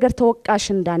በዚህ ረገድ ተወቃሽ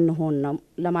እንዳንሆን ነው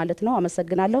ለማለት ነው።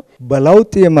 አመሰግናለሁ።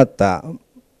 በለውጥ የመጣ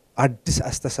አዲስ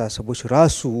አስተሳሰቦች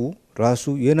ራሱ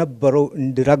የነበረው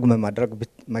እንዲረግም ማድረግ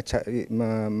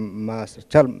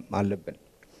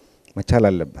መቻል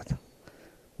አለበት።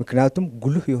 ምክንያቱም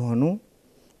ጉልህ የሆኑ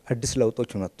አዲስ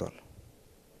ለውጦች መጥተዋል።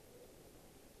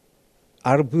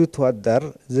 አርብቶ አደር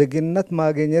ዜግነት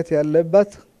ማግኘት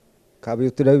ያለበት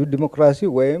ከአብዮታዊ ዲሞክራሲ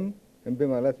ወይም እምቢ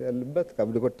ማለት ያለበት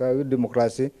ከአብዮታዊ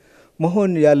ዲሞክራሲ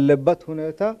መሆን ያለበት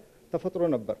ሁኔታ ተፈጥሮ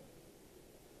ነበር።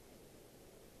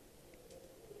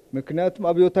 ምክንያቱም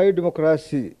አብዮታዊ ዲሞክራሲ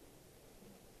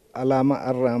አላማ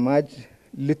አራማጅ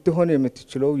ልትሆን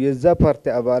የምትችለው የዛ ፓርቲ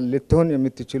አባል ልትሆን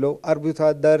የምትችለው አርብቶ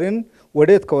አደርን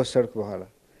ወዴት ከወሰድክ በኋላ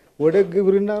ወደ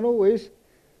ግብርና ነው ወይስ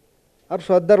አርሶ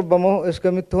አደር በመሆን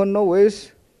እስከምትሆን ነው ወይስ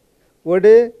ወደ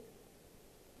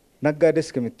ነጋዴ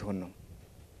እስከምትሆን ነው?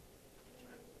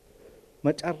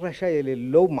 መጨረሻ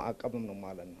የሌለው ማዕቀብ ነው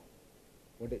ማለት ነው።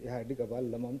 ወደ ኢህአዴግ አባል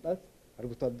ለማምጣት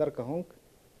አርብቶ አደር ከሆንክ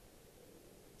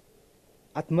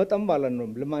አትመጣም ማለት ነው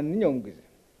ለማንኛውም ጊዜ።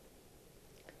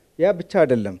 ያ ብቻ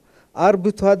አይደለም።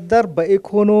 አርብቶ አደር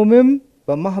በኢኮኖሚም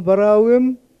በማህበራዊም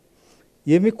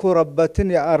የሚኮራበትን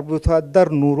የአርብቶ አደር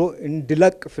ኑሮ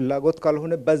እንዲለቅ ፍላጎት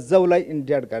ካልሆነ በዛው ላይ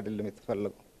እንዲያድግ አይደለም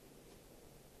የተፈለገው።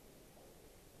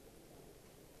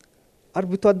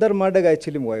 አርብቶ አደር ማደግ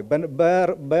አይችልም ወይ?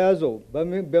 በያዘው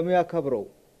በሚያከብረው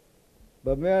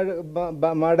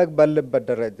ማደግ ባለበት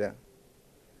ደረጃ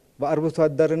በአርብቶ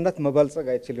አደርነት መበልጸግ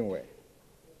አይችልም ወይ?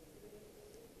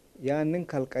 ያንን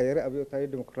ካልቀየረ አብዮታዊ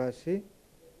ዲሞክራሲ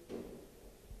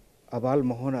አባል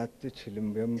መሆን አትችልም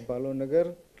የሚባለው ነገር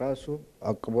ራሱ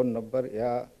አቅቦን ነበር። ያ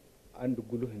አንድ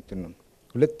ጉልህ እንትን ነው።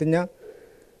 ሁለተኛ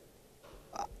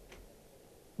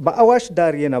በአዋሽ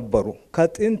ዳር የነበሩ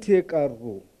ከጥንት የቀሩ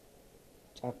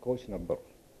ጫካዎች ነበሩ።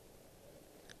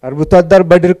 አርብቶ አደር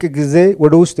በድርቅ ጊዜ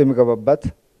ወደ ውስጥ የሚገባበት፣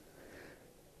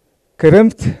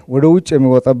 ክረምት ወደ ውጭ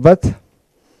የሚወጣበት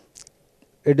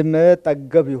እድሜ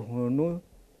ጠገብ የሆኑ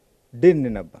ደን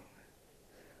ነበር።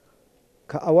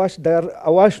 ከአዋሽ ዳር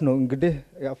አዋሽ ነው እንግዲህ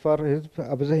የአፋር ህዝብ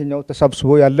አብዛኛው ተሰብስቦ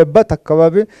ያለበት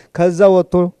አካባቢ ከዛ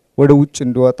ወጥቶ ወደ ውጭ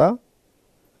እንዲወጣ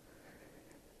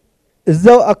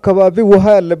እዛው አካባቢ ውሃ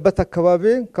ያለበት አካባቢ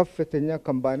ከፍተኛ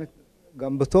ካምፓኒ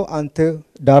ገንብቶ አንተ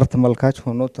ዳር ተመልካች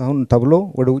ሆኖ አሁን ተብሎ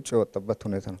ወደ ውጭ የወጣበት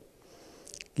ሁኔታ ነው።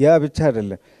 ያ ብቻ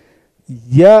አይደለም።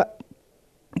 ያ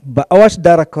በአዋሽ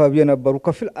ዳር አካባቢ የነበሩ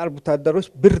ከፊል አርብቶ አደሮች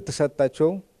ብር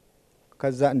ተሰጣቸው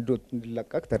ከዛ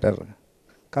እንዲለቀቅ ተደረገ።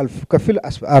 ከፊል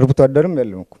አርብቶ አደርም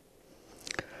የለም እኮ።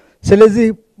 ስለዚህ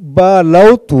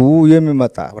በለውጡ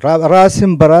የሚመጣ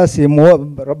ራስን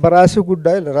በራስ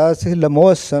ጉዳይ ራስህ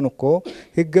ለመወሰን እኮ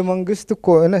ህገ መንግስት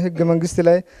እኮ እኔ ህገ መንግስት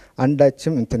ላይ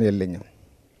አንዳችም እንትን የለኝም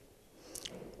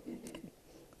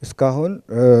እስካሁን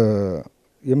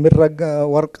የሚረጋ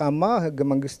ወርቃማ ህገ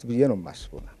መንግስት ብዬ ነው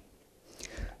የማስበው።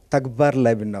 ተግባር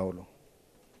ላይ ብናውለው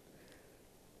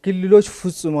ክልሎች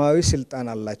ፍጹማዊ ስልጣን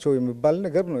አላቸው የሚባል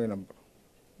ነገር ነው የነበረው።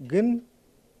 ግን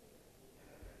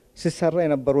ሲሰራ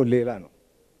የነበረው ሌላ ነው።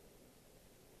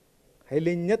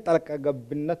 ኃይለኛ ጣልቃ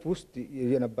ገብነት ውስጥ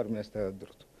የነበር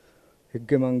የሚያስተዳድሩት። ህገ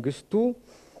መንግስቱ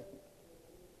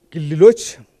ክልሎች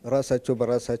ራሳቸው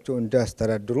በራሳቸው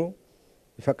እንዲያስተዳድሩ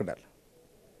ይፈቅዳል።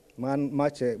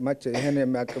 ማች ይሄን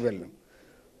የሚያቅብ የለም።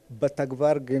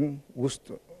 በተግባር ግን ውስጥ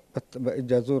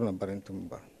በእጅ አዙር ነበር እንትን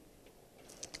የሚባለው።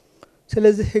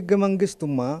 ስለዚህ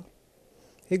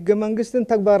ህገ መንግስትን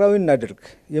ተግባራዊ እናድርግ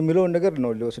የሚለውን ነገር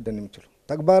ነው ሊወስደን የሚችለው።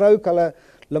 ተግባራዊ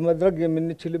ለማድረግ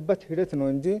የምንችልበት ሂደት ነው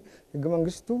እንጂ ህገ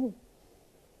መንግስቱ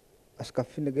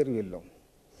አስከፊ ነገር የለውም።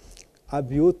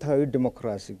 አብዮታዊ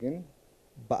ዲሞክራሲ ግን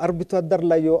በአርብቶ አደር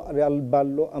ላይ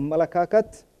ባለው አመለካከት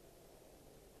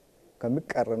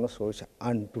ከሚቃረኑ ሰዎች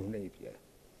አንዱ ነው።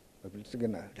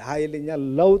 በብልጽግና ኃይለኛ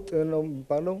ለውጥ ነው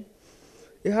የሚባለው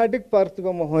ኢህአዴግ ፓርቲ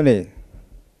በመሆኔ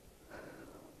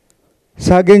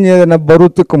ሳገኝ የነበሩ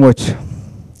ጥቅሞች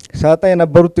ሳጣ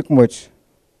የነበሩ ጥቅሞች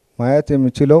ማየት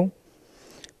የሚችለው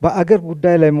በአገር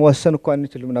ጉዳይ ላይ መወሰን እንኳን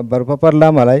አንችልም ነበር።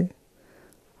 በፓርላማ ላይ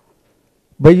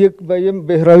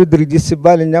ብሔራዊ ድርጅት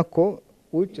ሲባል እኛ እኮ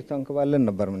ውጭ ተንከባለን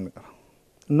ነበር የምንቀረው።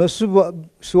 እነሱ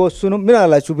ሲወስኑ ምን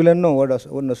አላችሁ ብለን ነው ወደ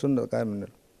እነሱን ቃል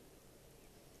የምንለው።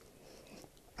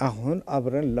 አሁን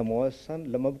አብረን ለመወሰን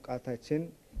ለመብቃታችን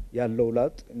ያለው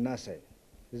ለውጥ እናሳይ።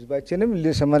 ህዝባችንም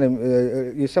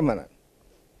ይሰማናል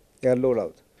ያለው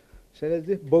ለውጥ።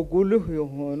 ስለዚህ በጉልህ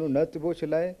የሆኑ ነጥቦች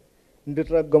ላይ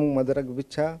እንዲራገሙ ማድረግ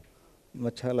ብቻ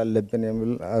መቻል አለብን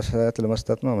የሚል አስተያየት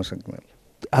ለመስጠት ነው። አመሰግናለሁ።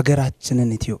 አገራችንን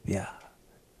ኢትዮጵያ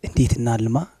እንዴት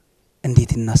እናልማ፣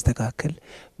 እንዴት እናስተካክል፣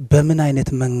 በምን አይነት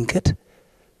መንገድ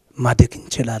ማደግ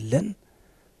እንችላለን፣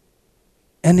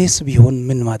 እኔስ ቢሆን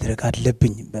ምን ማድረግ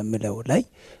አለብኝ በሚለው ላይ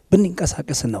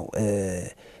ብንንቀሳቀስ ነው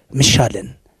ምሻለን።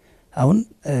 አሁን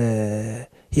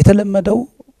የተለመደው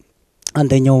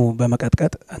አንደኛው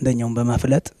በመቀጥቀጥ አንደኛውን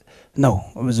በማፍለጥ ነው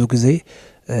ብዙ ጊዜ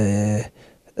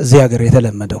እዚህ ሀገር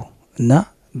የተለመደው እና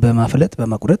በማፍለጥ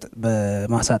በመቁረጥ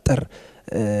በማሳጠር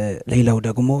ሌላው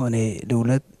ደግሞ እኔ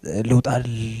ልውጣ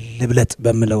ልብለጥ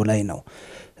በሚለው ላይ ነው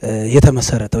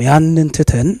የተመሰረተው። ያንን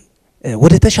ትተን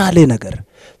ወደ ተሻለ ነገር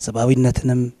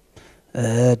ሰብአዊነትንም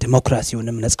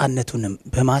ዲሞክራሲውንም ነጻነቱንም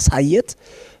በማሳየት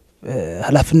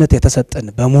ኃላፊነት የተሰጠን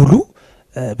በሙሉ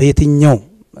በየትኛው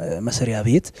መስሪያ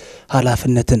ቤት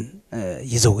ኃላፊነትን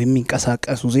ይዘው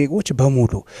የሚንቀሳቀሱ ዜጎች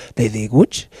በሙሉ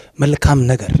ለዜጎች መልካም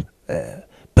ነገር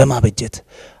በማበጀት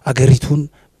አገሪቱን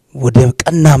ወደ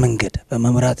ቀና መንገድ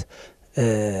በመምራት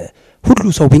ሁሉ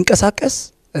ሰው ቢንቀሳቀስ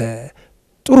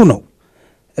ጥሩ ነው።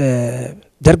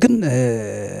 ደርግን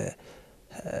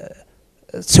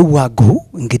ሲዋጉ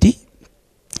እንግዲህ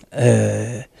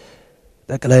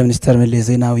ጠቅላይ ሚኒስትር መለስ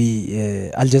ዜናዊ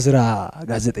አልጀዚራ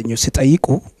ጋዜጠኞች ሲጠይቁ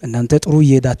እናንተ ጥሩ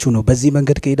እየሄዳችሁ ነው፣ በዚህ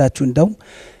መንገድ ከሄዳችሁ እንደው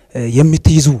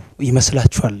የምትይዙ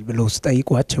ይመስላችኋል ብለው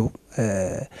ሲጠይቋቸው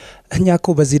እኛ እኮ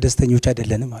በዚህ ደስተኞች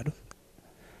አይደለንም አሉ።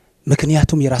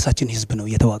 ምክንያቱም የራሳችን ህዝብ ነው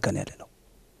እየተዋጋን ያለ ነው፣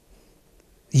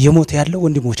 እየሞተ ያለው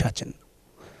ወንድሞቻችን ነው።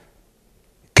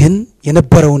 ግን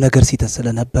የነበረው ነገር ሲተስ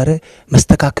ስለነበረ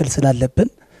መስተካከል ስላለብን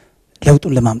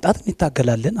ለውጡን ለማምጣት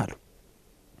እንታገላለን አሉ።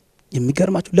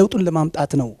 የሚገርማችሁ ለውጡን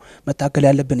ለማምጣት ነው መታገል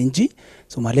ያለብን እንጂ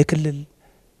ሶማሌ ክልል፣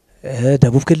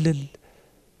 ደቡብ ክልል፣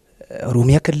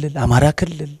 ኦሮሚያ ክልል፣ አማራ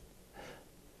ክልል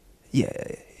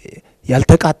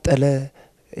ያልተቃጠለ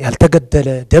ያልተገደለ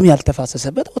ደም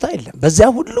ያልተፋሰሰበት ቦታ የለም። በዚያ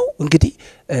ሁሉ እንግዲህ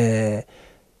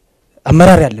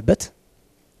አመራር ያለበት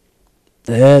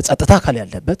ጸጥታ አካል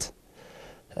ያለበት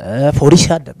ፖሊስ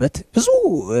ያለበት ብዙ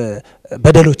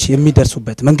በደሎች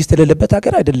የሚደርሱበት መንግስት የሌለበት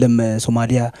ሀገር አይደለም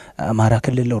ሶማሊያ፣ አማራ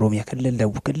ክልል፣ ኦሮሚያ ክልል፣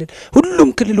 ደቡብ ክልል ሁሉም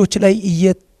ክልሎች ላይ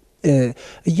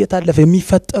እየታለፈ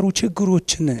የሚፈጠሩ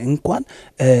ችግሮችን እንኳን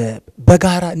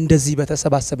በጋራ እንደዚህ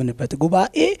በተሰባሰብንበት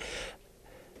ጉባኤ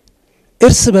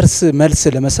እርስ በርስ መልስ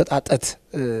ለመሰጣጠት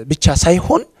ብቻ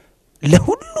ሳይሆን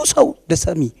ለሁሉ ሰው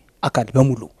ለሰሚ አካል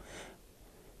በሙሉ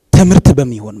ትምህርት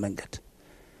በሚሆን መንገድ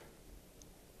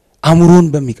አእምሮን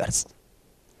በሚቀርጽ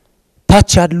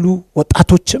ታች ያሉ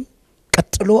ወጣቶችም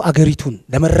ቀጥሎ አገሪቱን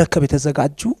ለመረከብ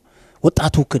የተዘጋጁ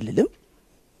ወጣቱ ክልልም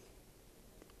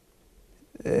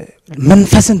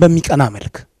መንፈስን በሚቀና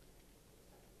መልክ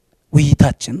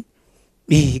ውይይታችን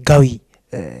ይህ ህጋዊ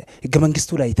ህገ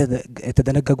መንግስቱ ላይ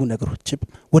የተደነገጉ ነገሮች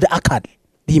ወደ አካል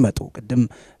ቢመጡ ቅድም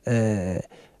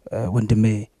ወንድሜ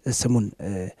ስሙን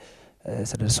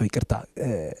ስለርሶ ይቅርታ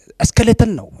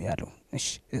እስከሌተል ነው ያለው። እሺ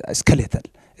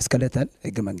እስከሌተል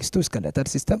ህገ መንግስቱ እስከሌተል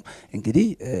ሲስተም እንግዲህ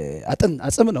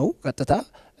አጽም ነው ቀጥታ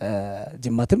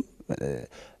ጅማትም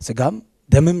ስጋም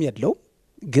ደምም ያለው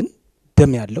ግን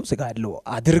ደም ያለው ስጋ ያለው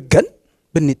አድርገን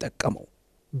ብንጠቀመው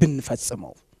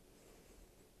ብንፈጽመው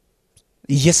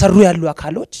እየሰሩ ያሉ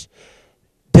አካሎች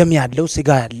ደም ያለው ስጋ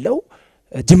ያለው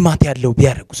ጅማት ያለው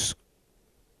ቢያረጉስ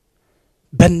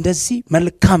በእንደዚህ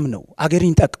መልካም ነው።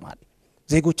 አገርን ይጠቅማል፣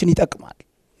 ዜጎችን ይጠቅማል።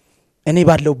 እኔ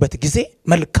ባለውበት ጊዜ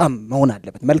መልካም መሆን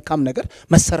አለበት፣ መልካም ነገር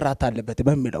መሰራት አለበት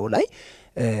በሚለው ላይ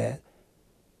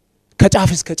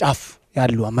ከጫፍ እስከ ጫፍ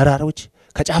ያሉ አመራሮች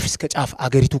ከጫፍ እስከ ጫፍ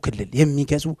አገሪቱ ክልል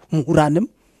የሚገዙ ምሁራንም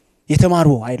የተማሩ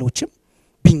ኃይሎችም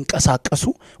ቢንቀሳቀሱ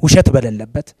ውሸት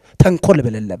በሌለበት ተንኮል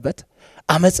በሌለበት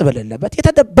አመጽ በሌለበት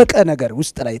የተደበቀ ነገር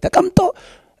ውስጥ ላይ ተቀምጦ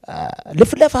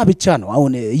ልፍለፋ ብቻ ነው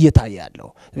አሁን እየታየ ያለው።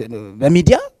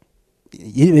 በሚዲያ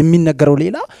የሚነገረው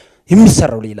ሌላ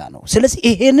የሚሰራው ሌላ ነው። ስለዚህ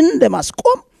ይሄንን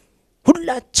ለማስቆም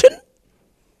ሁላችን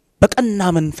በቀና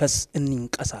መንፈስ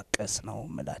እንንቀሳቀስ ነው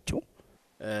የምላችሁ።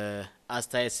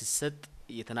 አስተያየት ሲሰጥ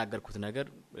የተናገርኩት ነገር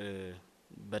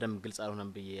በደም ግልጽ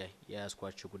አልሆነም ብዬ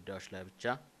ያያስኳቸው ጉዳዮች ላይ ብቻ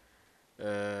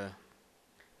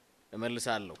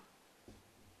እመልሳለሁ።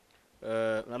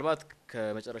 ምናልባት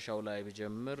ከመጨረሻው ላይ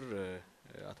ብጀምር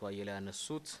አቶ አየለ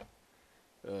ያነሱት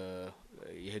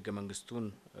የህገ መንግስቱን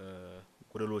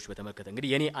ጎደሎች በተመለከተ እንግዲህ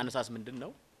የኔ አነሳስ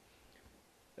ምንድነው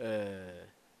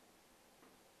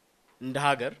እንደ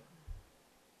ሀገር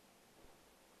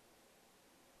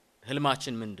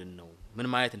ህልማችን ምንድነው? ምን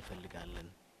ማየት እንፈልጋለን?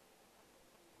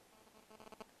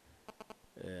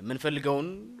 ምን ፈልገውን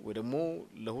ወይ ደግሞ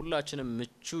ለሁላችንም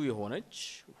ምቹ የሆነች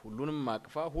ሁሉንም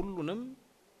ማቅፋ ሁሉንም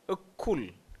እኩል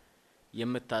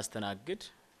የምታስተናግድ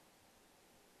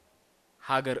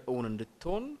ሀገር እውን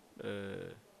እንድትሆን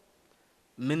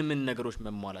ምን ነገሮች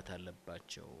መሟላት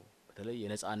አለባቸው? በተለይ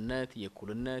የነጻነት፣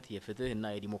 የእኩልነት፣ የፍትህ እና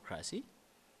የዲሞክራሲ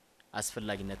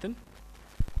አስፈላጊነትን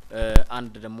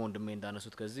አንድ ደግሞ ወንድሜ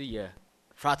እንዳነሱት ከዚህ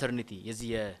የፍራተርኒቲ የዚህ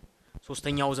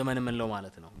የሶስተኛው ዘመን ምንለው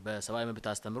ማለት ነው በሰብአዊ መብት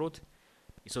አስተምሮት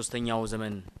የሶስተኛው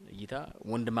ዘመን እይታ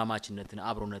ወንድማማችነትን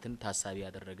አብሮነትን ታሳቢ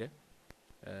ያደረገ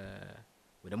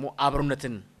ወይ ደግሞ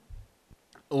አብሮነትን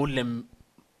እውን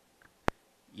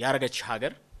ያረጋች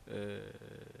ሀገር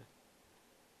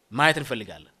ማየት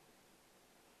እንፈልጋለን።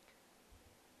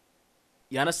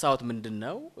 ያነሳውት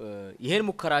ምንድነው ይሄን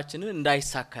ሙከራችንን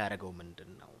እንዳይሳካ ያደረገው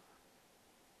ምንድነው?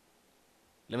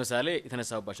 ለምሳሌ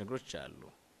የተነሳውባቸው ነገሮች አሉ።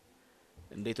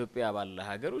 እንደ ኢትዮጵያ ባለ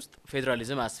ሀገር ውስጥ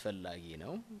ፌደራሊዝም አስፈላጊ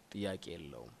ነው፣ ጥያቄ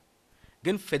የለውም።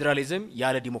 ግን ፌደራሊዝም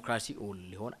ያለ ዲሞክራሲ እውን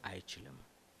ሊሆን አይችልም።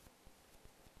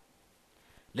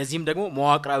 ለዚህም ደግሞ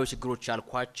መዋቅራዊ ችግሮች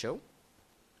ያልኳቸው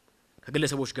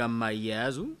ከግለሰቦች ጋር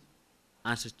ማያያዙ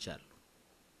አንስቻለሁ።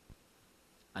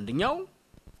 አንደኛው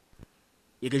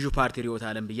የገዢው ፓርቲ ሪዮት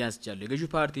ዓለም ብያንስቻለሁ። የገዢው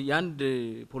ፓርቲ ያንድ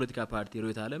ፖለቲካ ፓርቲ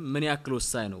ሪዮት ዓለም ምን ያክል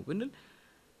ወሳኝ ነው ብንል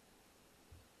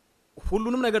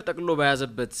ሁሉንም ነገር ጠቅልሎ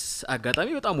በያዘበት አጋጣሚ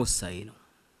በጣም ወሳኝ ነው።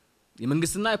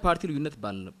 የመንግስትና የፓርቲ ልዩነት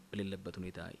ባልነበረበት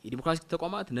ሁኔታ የዲሞክራሲ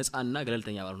ተቋማት ነፃና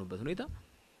ገለልተኛ ባልሆኑበት ሁኔታ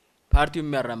ፓርቲው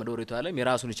የሚያራምደው ሪዮት ዓለም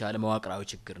የራሱን የቻለ መዋቅራዊ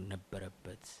ችግር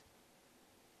ነበረበት።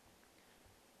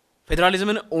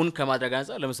 ፌደራሊዝምን ኦን ከማድረግ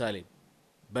አንፃር ለምሳሌ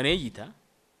በኔ እይታ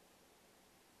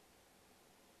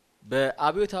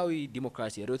በአብዮታዊ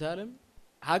ዲሞክራሲ ሪዮት ዓለም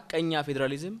ሀቀኛ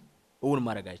ፌደራሊዝም ኦን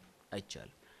ማድረግ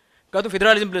አይቻልም። ምክንያቱም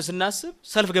ፌደራሊዝም ብለን ስናስብ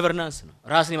ሰልፍ ገቨርናንስ ነው፣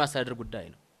 ራስን የማስተዳደር ጉዳይ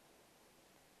ነው።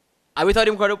 አብዮታዊ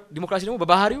ዲሞክራሲ ደግሞ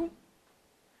በባህሪው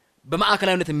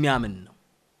በማዕከላዊነት የሚያምን ነው።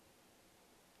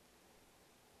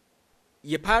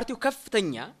 የፓርቲው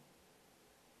ከፍተኛ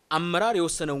አመራር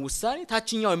የወሰነው ውሳኔ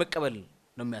ታችኛው የመቀበል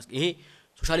ነው የሚያስቀ ይሄ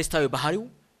ሶሻሊስታዊ ባህሪው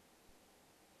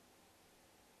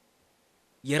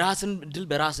የራስን ድል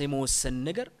በራስ የመወሰን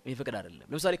ነገር የሚፈቅድ አይደለም።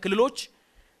 ለምሳሌ ክልሎች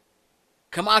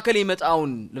ከማዕከል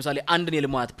የመጣውን ለምሳሌ አንድን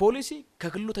የልማት ፖሊሲ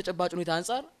ከክልሉ ተጨባጭ ሁኔታ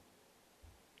አንፃር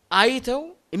አይተው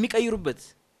የሚቀይሩበት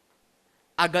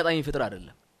አጋጣሚ ፍጥር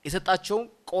አይደለም። የሰጣቸው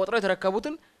ቆጥረው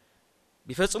የተረከቡትን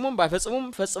ቢፈጽሙም ባይፈጽሙም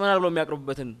ፈጽመናል ብለው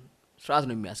የሚያቀርቡበትን ስርዓት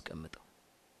ነው የሚያስቀምጠው።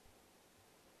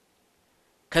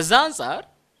 ከዛ አንፃር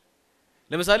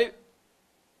ለምሳሌ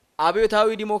አብዮታዊ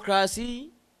ዲሞክራሲ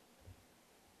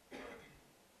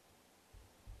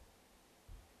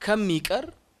ከሚቀር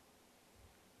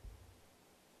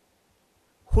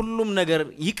ሁሉም ነገር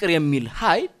ይቅር የሚል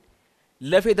ኃይል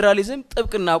ለፌደራሊዝም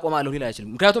ጥብቅና አቆማለሁ ሊል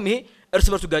አይችልም። ምክንያቱም ይሄ እርስ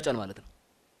በርሱ ጋጫን ማለት ነው።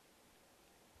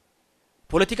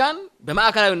 ፖለቲካን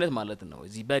በማዕከላዊነት ማለት ነው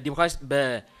እዚህ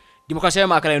በዲሞክራሲያዊ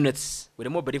ማዕከላዊነት ወይ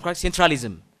ደግሞ በዲሞክራሲ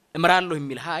ሴንትራሊዝም እመራለሁ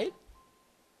የሚል ኃይል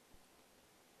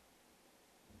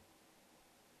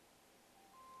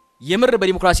የምር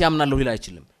በዲሞክራሲ ያምናለሁ ሊል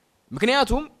አይችልም።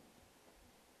 ምክንያቱም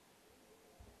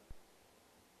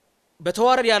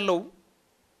በተዋረድ ያለው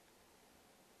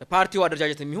ፓርቲው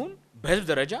አደረጃጀት የሚሆን በህዝብ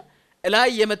ደረጃ ላይ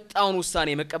የመጣውን ውሳኔ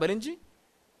መቀበል እንጂ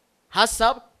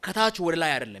ሐሳብ ከታች ወደ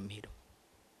ላይ አይደለም የሚሄደው።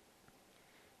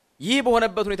 ይህ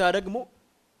በሆነበት ሁኔታ ደግሞ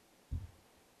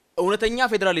እውነተኛ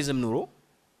ፌደራሊዝም ኑሮ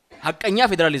ሐቀኛ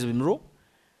ፌደራሊዝም ኑሮ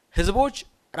ህዝቦች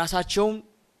ራሳቸውን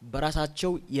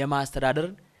በራሳቸው የማስተዳደር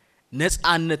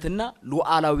ነፃነትና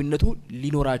ሉዓላዊነቱ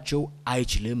ሊኖራቸው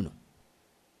አይችልም ነው።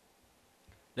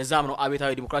 ለዛም ነው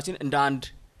አብዮታዊ ዲሞክራሲን እንደ አንድ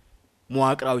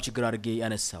መዋቅራዊ ችግር አድርጌ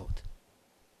ያነሳሁት።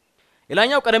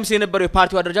 ሌላኛው ቀደም ሲል የነበረው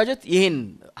የፓርቲው አደረጃጀት ይሄን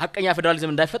ሐቀኛ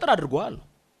ፌደራሊዝም እንዳይፈጠር አድርጓል ነው።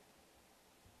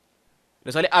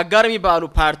 ለምሳሌ አጋር የሚባሉ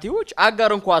ፓርቲዎች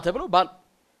አጋር እንኳን ተብለው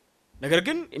ነገር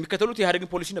ግን የሚከተሉት የኢህአዴግን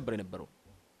ፖሊሲ ነበር የነበረው፣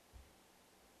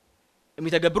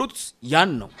 የሚተገብሩት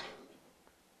ያን ነው።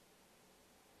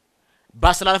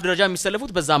 በአስተላለፍ ደረጃ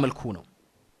የሚሰለፉት በዛ መልኩ ነው።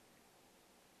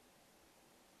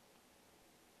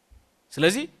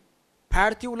 ስለዚህ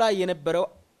ፓርቲው ላይ የነበረው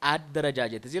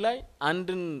አደረጃጀት እዚህ ላይ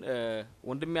አንድን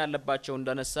ወንድም ያለባቸው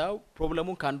እንዳነሳው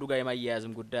ፕሮብሌሙን ካንዱ ጋር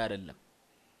የማያያዝም ጉዳይ አይደለም።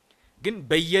 ግን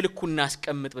በየልኩና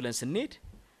አስቀምጥ ብለን ስንሄድ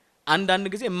አንዳንድ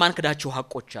ጊዜ ማንከዳቸው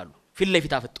ሐቆች አሉ ፊት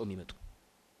ለፊት አፈጠው የሚመጡ።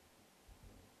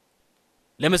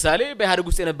 ለምሳሌ በኢህአዴግ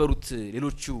ውስጥ የነበሩት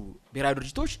ሌሎቹ ብሔራዊ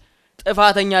ድርጅቶች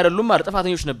ጥፋተኛ አይደሉም ማለት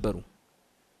ጥፋተኞች ነበሩ።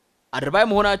 አድርባይ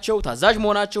መሆናቸው፣ ታዛዥ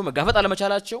መሆናቸው፣ መጋፈጥ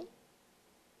አለመቻላቸው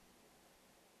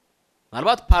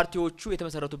ምናልባት ፓርቲዎቹ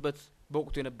የተመሰረቱበት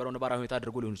በወቅቱ የነበረው ነባራዊ ሁኔታ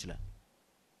አድርጎ ሊሆን ይችላል።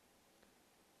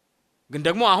 ግን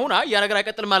ደግሞ አሁን ያ ነገር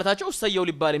አይቀጥል ማለታቸው እሰየው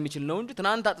ሊባል የሚችል ነው እንጂ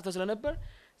ትናንት አጥተ ስለነበር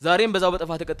ዛሬም በዛው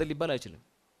በጥፋት ተቀጥል ሊባል አይችልም።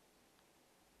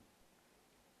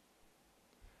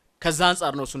 ከዛ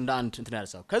አንፃር ነው እሱ እንደ አንድ እንትን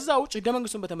ያነሳው። ከዛ ውጭ ህገ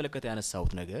መንግስቱን በተመለከተ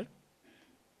ያነሳውት ነገር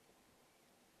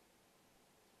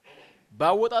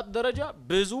ባወጣት ደረጃ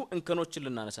ብዙ እንከኖችን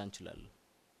ልናነሳ እንችላለን።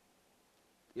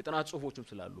 የጥናት ጽሁፎችም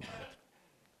ስላሉ ማለት ነው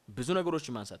ብዙ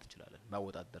ነገሮችን ማንሳት እንችላለን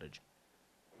ማወጣት ደረጃ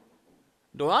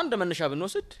እንደው አንድ መነሻ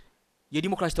ብንወስድ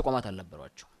የዲሞክራሲ ተቋማት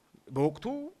አልነበሯቸው በወቅቱ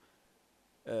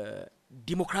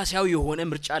ዲሞክራሲያዊ የሆነ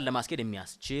ምርጫን ለማስኬድ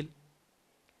የሚያስችል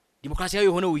ዲሞክራሲያዊ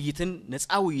የሆነ ውይይትን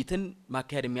ነፃ ውይይትን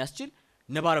ማካሄድ የሚያስችል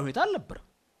ነባራዊ ሁኔታ አልነበረም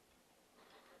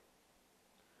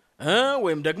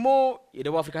ወይም ደግሞ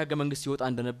የደቡብ አፍሪካ ህገ መንግስት ሲወጣ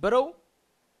እንደነበረው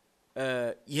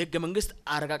የህገ መንግስት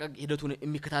አረጋጋጭ ሂደቱን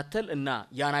የሚከታተል እና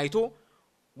ያን አይቶ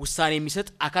ውሳኔ የሚሰጥ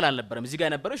አካል አልነበረም እዚህ ጋር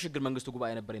የነበረው ሽግግር መንግስቱ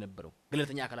ጉባኤ ነበር የነበረው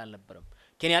ገለልተኛ አካል አልነበረም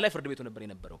ኬንያ ላይ ፍርድ ቤቱ ነበር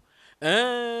የነበረው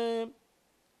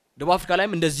ደቡብ አፍሪካ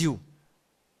ላይም እንደዚሁ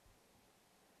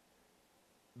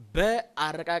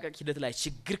በአረጋጋጭ ሂደት ላይ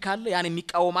ችግር ካለ ያን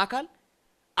የሚቃወም አካል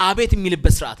አቤት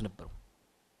የሚልበት ስርዓት ነበር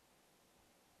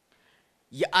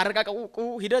የአረጋጋጩ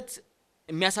ሂደት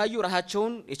የሚያሳዩ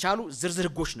ራሳቸውን የቻሉ ዝርዝር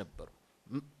ህጎች ነበሩ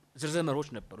ዝርዝር መርሆች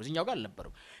ነበሩ እዚህኛው ጋር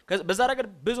አልነበረም በዛ ረገድ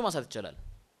ብዙ ማሳት ይችላል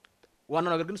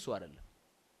ዋናው ነገር ግን እሱ አይደለም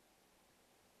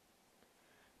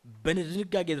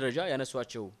በንድንጋጌ ደረጃ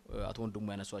ያነሷቸው አቶ ወንድሙ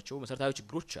ያነሷቸው መሰረታዊ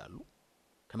ችግሮች አሉ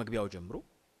ከመግቢያው ጀምሮ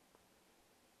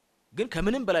ግን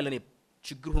ከምንም በላይ ለኔ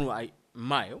ችግር ሆኖ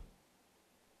ማየው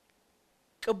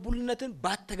ቅቡልነትን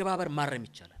ባተገባበር ማረም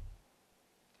ይቻላል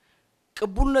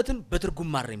ቅቡልነትን በትርጉም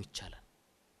ማረም ይቻላል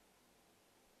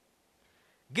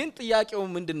ግን ጥያቄው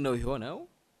ምንድነው የሆነው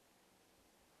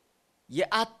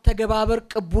የአተገባበር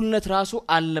ቅቡልነት ራሱ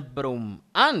አልነበረውም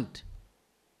አንድ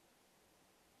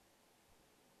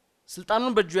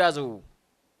ስልጣኑን በእጁ ያዘው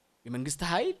የመንግስት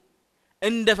ኃይል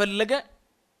እንደፈለገ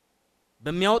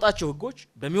በሚያወጣቸው ህጎች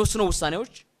በሚወስነው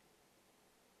ውሳኔዎች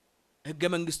ህገ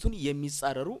መንግስቱን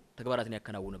የሚጻረሩ ተግባራትን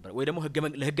ያከናውኑ ነበር ወይ ደግሞ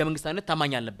ለህገ መንግስታዊነት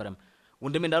ታማኝ አልነበረም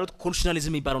ወንድሜ እንዳሉት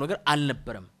ኮንስቲቱሽናሊዝም የሚባለው ነገር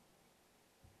አልነበረም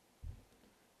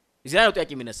እዚህ ላይ ነው ጥያቄ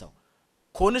የሚነሳው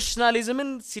ኮንስቲቱሽናሊዝምን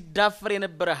ሲዳፈር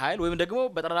የነበረ ኃይል ወይም ደግሞ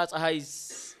በጠራራ ፀሐይ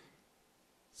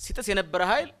ሲጥስ የነበረ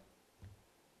ኃይል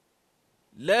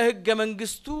ለህገ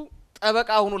መንግስቱ ጠበቃ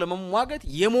ሆኖ ለመሟገት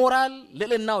የሞራል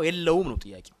ልዕልናው የለውም ነው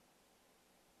ጥያቄው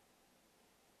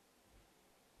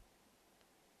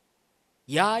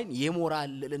ያን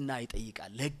የሞራል ልዕልና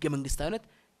ይጠይቃል ለህገ መንግስታዊነት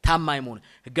ታማኝ መሆን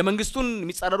ህገ መንግስቱን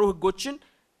የሚጻረሩ ህጎችን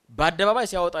በአደባባይ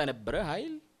ሲያወጣ የነበረ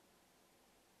ኃይል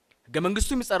ህገ መንግስቱ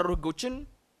የሚጻረሩ ህጎችን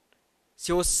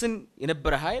ሲወስን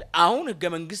የነበረ ኃይል አሁን ህገ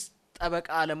መንግስት ጠበቃ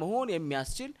ለመሆን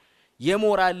የሚያስችል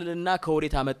የሞራል ልዕልና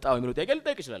ከወዴት አመጣው የሚለው ጥያቄ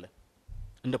ልጠይቅ ይችላል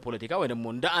እንደ ፖለቲካ ወይ ደግሞ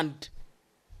እንደ አንድ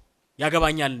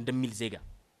ያገባኛል እንደሚል ዜጋ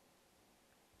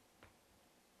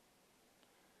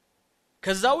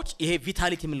ከዛውጭ ይሄ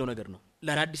ቪታሊቲ የሚለው ነገር ነው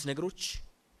ለአዳዲስ ነገሮች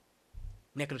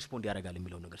ምን ያክል ሪስፖንድ ያደርጋል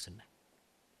የሚለው ነገር ስናይ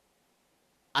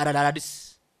አዳዲስ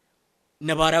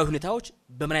ነባራዊ ሁኔታዎች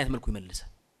በምን አይነት መልኩ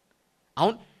ይመልሳል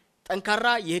አሁን ጠንካራ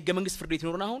የህገ መንግስት ፍርድ ቤት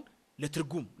ይኖርና አሁን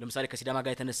ለትርጉም ለምሳሌ ከሲዳማ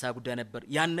ጋር የተነሳ ጉዳይ ነበር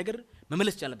ያን ነገር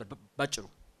መመለስ ይችላል ነበር ባጭሩ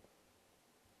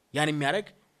ያን የሚያደርግ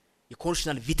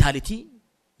የኮንስቲቱሽናል ቪታሊቲ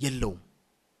የለውም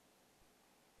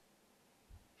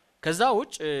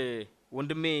ከዛውጭ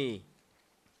ወንድሜ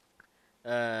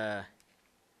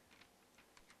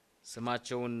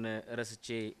ስማቸውን ረስቼ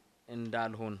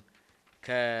እንዳልሆን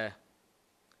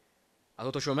ከአቶ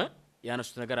ተሾመ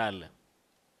ያነሱት ነገር አለ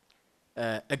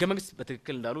ህገ መንግስት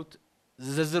በትክክል እንዳሉት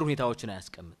ዝርዝር ሁኔታዎችን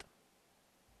አያስቀምጥም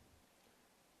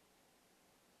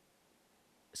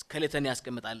ስኬሌተን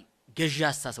ያስቀምጣል ገዢ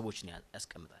አስተሳሰቦችን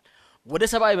ያስቀምጣል ወደ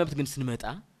ሰብአዊ መብት ግን ስንመጣ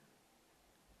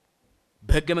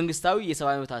በህገ መንግስታዊ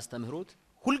የሰብአዊ መብት አስተምህሮት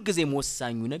ሁሉ ጊዜ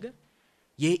ወሳኙ ነገር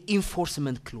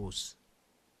የኢንፎርስመንት ክሎዝ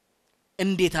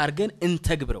እንዴት አድርገን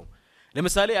እንተግብረው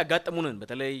ለምሳሌ ያጋጠሙንን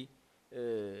በተለይ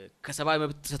ከሰብአዊ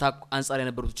መብት ተታ አንፃር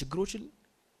የነበሩት ችግሮችን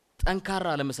ጠንካራ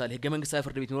ለምሳሌ ህገ መንግስታዊ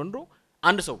ፍርድ ቤት ኖሮ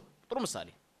አንድ ሰው ጥሩ ምሳሌ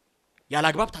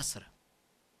ያላግባብ ታሰረ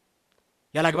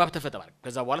ያላግባብ ተፈታ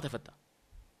ከዛ በኋላ ተፈታ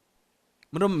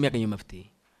ምንም የሚያገኘው መፍትሄ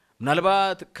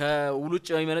ምናልባት ከውሉጭ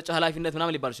የሚመነጭ ኃላፊነት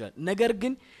ምናምን ሊባል ይችላል ነገር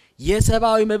ግን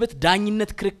የሰብአዊ መብት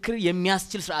ዳኝነት ክርክር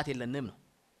የሚያስችል ስርዓት የለንም ነው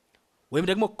ወይም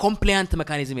ደግሞ ኮምፕላያንት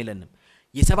ሜካኒዝም የለንም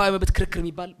የሰብአዊ መብት ክርክር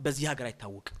የሚባል በዚህ ሀገር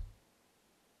አይታወቅም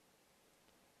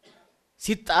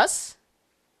ሲጣስ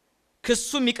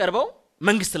ክሱ የሚቀርበው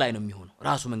መንግስት ላይ ነው የሚሆነው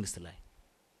ራሱ መንግስት ላይ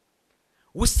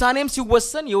ውሳኔም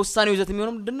ሲወሰን የውሳኔው ይዘት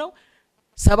የሚሆነው ምንድነው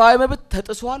ሰብአዊ መብት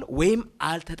ተጥሷል ወይም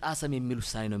አልተጣሰም የሚል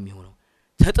ውሳኔ ነው የሚሆነው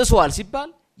ተጥሷል ሲባል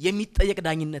የሚጠየቅ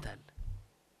ዳኝነት አለ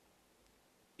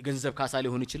የገንዘብ ካሳ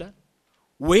ሊሆን ይችላል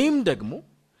ወይም ደግሞ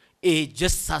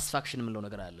ጀስት ሳቲስፋክሽን ምንለው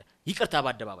ነገር አለ ይቅርታ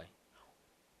በአደባባይ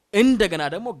እንደገና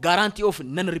ደግሞ ጋራንቲ ኦፍ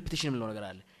ነን ሪፒቲሽን ምንለው ነገር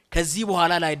አለ ከዚህ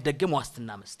በኋላ ላይ ደገም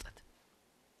ዋስትና መስጠት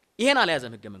ይሄን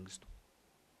አልያዘም ህገ መንግስቱ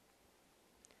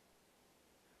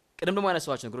ቀደም ደግሞ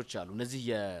ያነሳዋቸው ነገሮች አሉ እነዚህ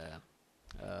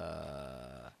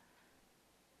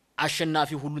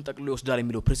አሸናፊ ሁሉን ጠቅልሎ ይወስዳል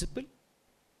የሚለው ፕሪንሲፕል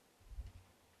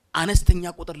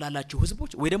አነስተኛ ቁጥር ላላቸው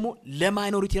ህዝቦች ወይ ደግሞ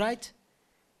ለማይኖሪቲ ራይት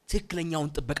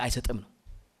ትክክለኛውን ጥበቃ አይሰጥም ነው።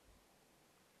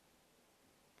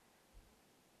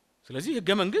 ስለዚህ ህገ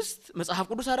መንግስት መጽሐፍ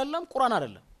ቅዱስ አይደለም፣ ቁርአን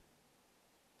አይደለም።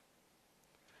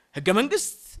 ህገ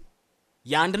መንግስት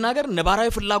የአንድ ነገር ነባራዊ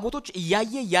ፍላጎቶች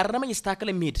እያየ ያረመ ይስተካከል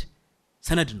የሚሄድ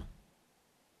ሰነድ ነው።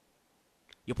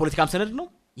 የፖለቲካም ሰነድ ነው፣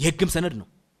 የህግም ሰነድ ነው።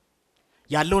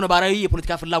 ያለው ነባራዊ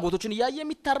የፖለቲካ ፍላጎቶችን እያየ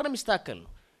የሚታረም ይስተካከል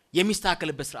ነው።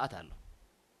 የሚስተካከልበት ስርዓት አለው፣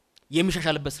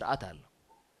 የሚሻሻልበት ስርዓት አለው።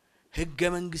 ህገ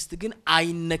መንግስት ግን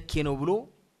አይነኬ ነው ብሎ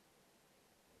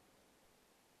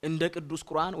እንደ ቅዱስ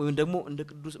ቁርአን ወይም ደግሞ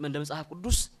እንደ መጽሐፍ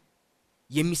ቅዱስ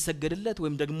የሚሰገድለት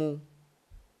ወይም ደግሞ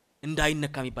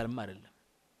እንዳይነካ የሚባልም አይደለም።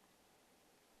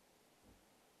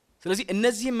 ስለዚህ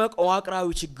እነዚህ መዋቅራዊ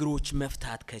ችግሮች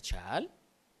መፍታት ከቻል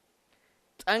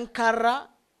ጠንካራ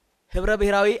ህብረ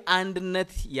ብሔራዊ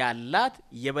አንድነት ያላት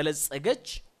የበለጸገች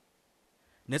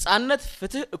ነጻነት፣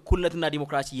 ፍትህ፣ እኩልነትና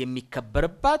ዲሞክራሲ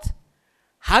የሚከበርባት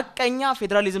ሐቀኛ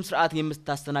ፌደራሊዝም ስርዓት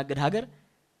የምታስተናግድ ሀገር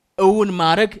እውን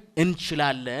ማድረግ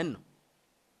እንችላለን ነው።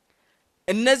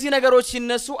 እነዚህ ነገሮች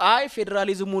ሲነሱ አይ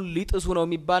ፌደራሊዝሙን ሊጥሱ ነው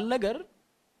የሚባል ነገር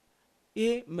ይሄ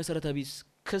መሰረተ ቢስ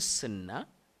ክስና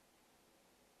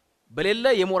በሌለ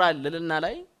የሞራል ልልና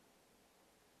ላይ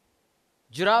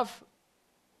ጅራፍ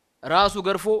ራሱ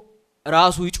ገርፎ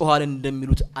ራሱ ይጮሃል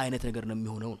እንደሚሉት አይነት ነገር ነው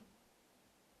የሚሆነው።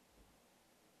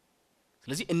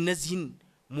 ስለዚህ እነዚህን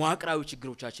መዋቅራዊ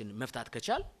ችግሮቻችን መፍታት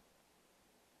ከቻል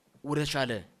ወደ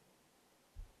ተሻለ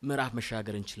ምዕራፍ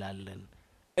መሻገር እንችላለን።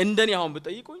 እንደኔ አሁን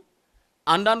ብትጠይቁኝ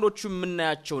አንዳንዶቹ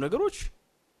የምናያቸው ነገሮች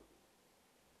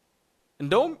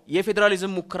እንደውም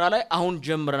የፌደራሊዝም ሙከራ ላይ አሁን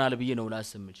ጀምረናል ብዬ ነው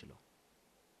ላስብ የምችለው።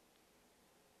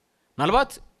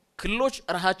 ምናልባት ክልሎች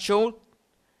ራሳቸውን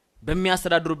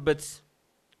በሚያስተዳድሩበት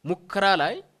ሙከራ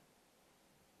ላይ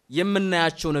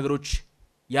የምናያቸው ነገሮች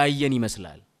ያየን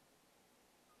ይመስላል።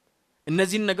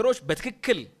 እነዚህን ነገሮች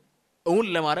በትክክል እውን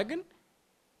ለማድረግ ግን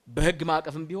በህግ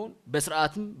ማዕቀፍም ቢሆን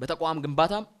በስርዓትም በተቋም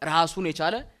ግንባታም ራሱን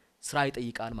የቻለ ስራ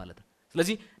ይጠይቃል ማለት ነው።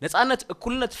 ስለዚህ ነጻነት፣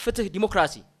 እኩልነት፣ ፍትህ፣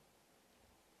 ዲሞክራሲ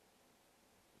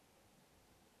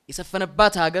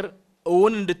የሰፈነባት ሀገር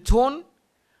እውን እንድትሆን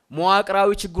መዋቅራዊ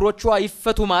ችግሮቿ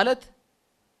ይፈቱ ማለት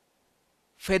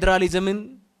ፌደራሊዝምን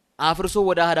አፍርሶ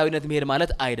ወደ አህዳዊነት መሄድ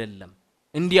ማለት አይደለም።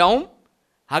 እንዲያውም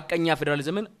ሐቀኛ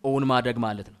ፌደራሊዝምን እውን ማድረግ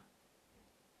ማለት ነው።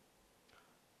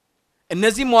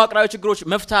 እነዚህ መዋቅራዊ ችግሮች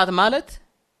መፍታት ማለት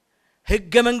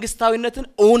ህገ መንግስታዊነትን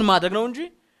እውን ማድረግ ነው እንጂ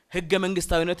ህገ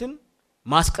መንግስታዊነትን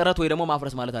ማስቀረት ወይ ደግሞ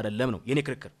ማፍረስ ማለት አይደለም ነው የኔ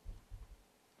ክርክር።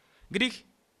 እንግዲህ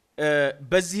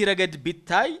በዚህ ረገድ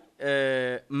ቢታይ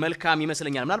መልካም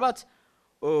ይመስለኛል። ምናልባት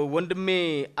ወንድሜ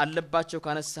አለባቸው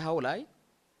ካነሳው ላይ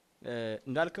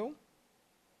እንዳልከው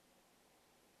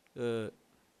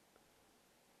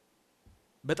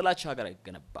በጥላቻ ሀገር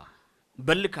አይገነባም፣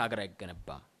 በልክ ሀገር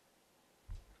አይገነባም።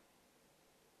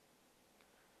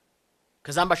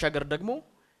 ከዛም ባሻገር ደግሞ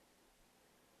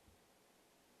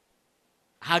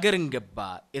ሀገር እንገባ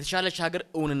የተሻለች ሀገር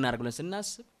እውን እናድርግ ብለን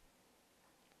ስናስብ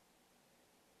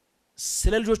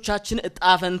ስለ ልጆቻችን እጣ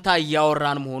ፈንታ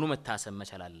እያወራን መሆኑ መታሰብ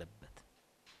መቻል አለበት።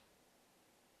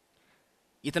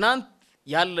 የትናንት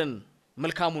ያለን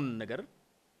መልካሙን ነገር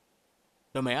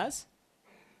በመያዝ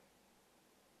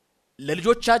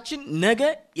ለልጆቻችን ነገ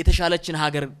የተሻለችን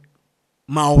ሀገር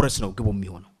ማውረስ ነው ግቡ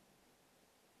የሚሆነው።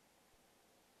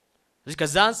 ስለዚህ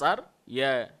ከዛ አንፃር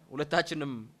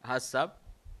የሁለታችንም ሐሳብ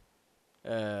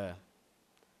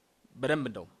በደንብ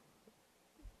እንደው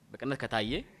በቅነት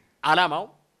ከታየ ዓላማው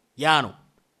ያ ነው።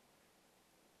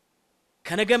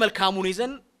 ከነገ መልካሙን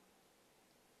ይዘን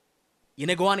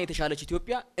የነገዋን የተሻለች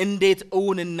ኢትዮጵያ እንዴት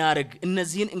እውን እናርግ፣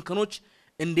 እነዚህን እንከኖች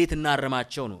እንዴት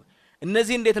እናርማቸው ነው።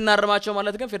 እነዚህ እንዴት እናርማቸው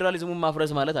ማለት ግን ፌደራሊዝሙን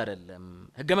ማፍረስ ማለት አይደለም፣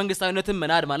 ህገ መንግስታዊነትን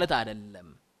መናድ ማለት አይደለም።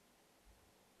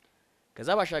 ከዛ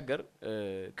ባሻገር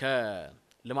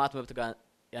ከልማት መብት ጋር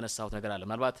ያነሳሁት ነገር አለ።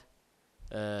 ምናልባት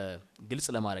ግልጽ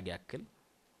ለማድረግ ያክል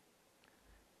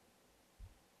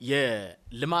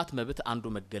የልማት መብት አንዱ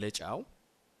መገለጫው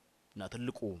እና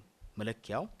ትልቁ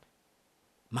መለኪያው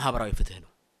ማህበራዊ ፍትህ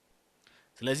ነው።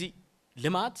 ስለዚህ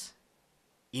ልማት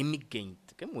የሚገኝ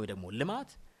ጥቅም ወይ ደግሞ ልማት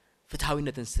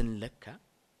ፍትሃዊነትን ስንለካ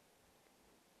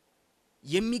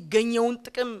የሚገኘውን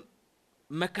ጥቅም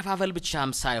መከፋፈል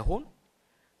ብቻም ሳይሆን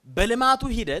በልማቱ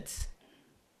ሂደት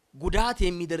ጉዳት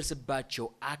የሚደርስባቸው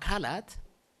አካላት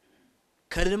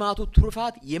ከልማቱ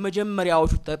ትሩፋት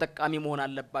የመጀመሪያዎቹ ተጠቃሚ መሆን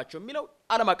አለባቸው የሚለው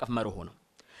ዓለም አቀፍ መርሆ ነው።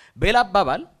 በሌላ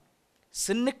አባባል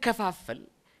ስንከፋፈል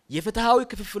የፍትሃዊ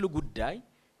ክፍፍሉ ጉዳይ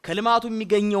ከልማቱ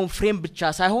የሚገኘውን ፍሬም ብቻ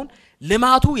ሳይሆን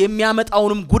ልማቱ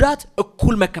የሚያመጣውንም ጉዳት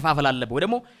እኩል መከፋፈል አለበት ወይ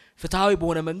ደግሞ ፍትሃዊ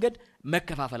በሆነ መንገድ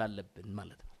መከፋፈል አለብን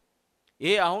ማለት ነው።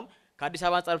 ይሄ አሁን ከአዲስ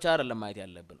አበባ አንፃር ብቻ አይደለም ማየት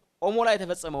ያለብን። ኦሞ ላይ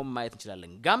ተፈጸመው ማየት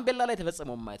እንችላለን ጋምቤላ ላይ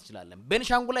ተፈጸመው ማየት እንችላለን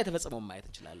ቤንሻንጉል ላይ ተፈጸመው ማየት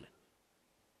እንችላለን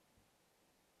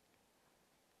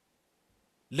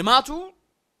ልማቱ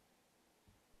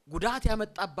ጉዳት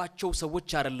ያመጣባቸው ሰዎች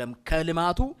አይደለም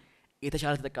ከልማቱ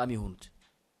የተሻለ ተጠቃሚ ሆኑት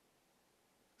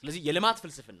ስለዚህ የልማት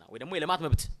ፍልስፍና ወይ ደግሞ የልማት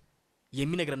መብት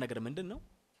የሚነግረን ነገር ምንድነው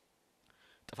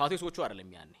ጥፋቱ የሰዎቹ አይደለም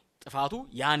ያኔ ጥፋቱ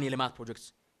ያን የልማት ፕሮጀክት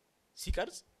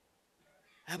ሲቀርጽ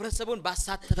ህብረተሰቡን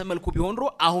ባሳተፈ መልኩ ቢሆንሮ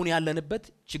አሁን ያለንበት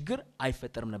ችግር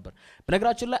አይፈጠርም ነበር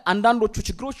በነገራችን ላይ አንዳንዶቹ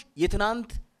ችግሮች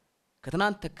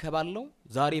ከትናንት ተከባለው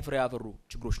ዛሬ ፍሬ ያፈሩ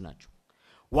ችግሮች ናቸው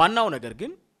ዋናው ነገር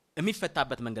ግን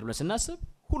የሚፈታበት መንገድ ብለን ስናስብ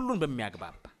ሁሉን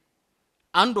በሚያግባባ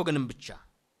አንድ ወገንም ብቻ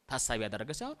ታሳቢ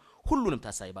ያደረገ ሳይሆን ሁሉንም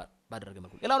ታሳቢ ባደረገ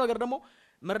መልኩ ሌላው ነገር ደግሞ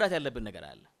መረዳት ያለብን ነገር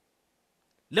አለ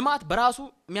ልማት በራሱ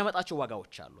የሚያመጣቸው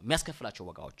ዋጋዎች አሉ የሚያስከፍላቸው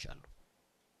ዋጋዎች አሉ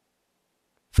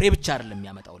ፍሬ ብቻ አይደለም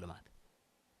የሚያመጣው ልማት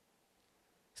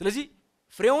ስለዚህ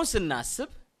ፍሬውን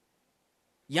ስናስብ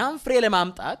ያን ፍሬ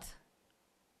ለማምጣት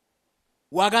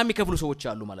ዋጋ የሚከፍሉ ሰዎች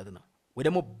አሉ ማለት ነው ወይ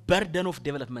ደግሞ በርደን ኦፍ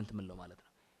ዴቨሎፕመንት ምንለው ማለት ነው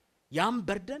ያን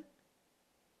በርደን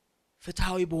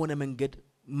ፍትሃዊ በሆነ መንገድ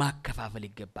ማከፋፈል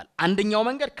ይገባል አንደኛው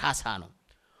መንገድ ካሳ ነው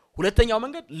ሁለተኛው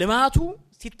መንገድ ልማቱ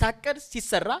ሲታቀድ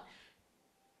ሲሰራ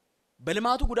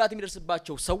በልማቱ ጉዳት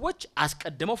የሚደርስባቸው ሰዎች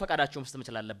አስቀድመው ፈቃዳቸውን መስጠት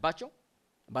መቻል አለባቸው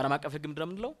በዓለም አቀፍ ህግ ምንድነው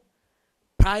የምንለው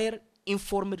prior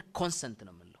informed consent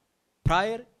ነው የምንለው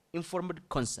prior informed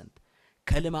consent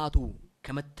ከልማቱ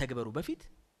ከመተግበሩ በፊት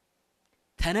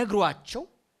ተነግሯቸው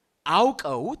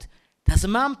አውቀውት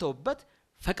ተስማምተውበት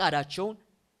ፈቃዳቸውን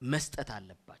መስጠት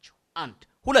አለባቸው አንድ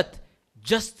ሁለት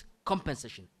just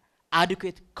compensation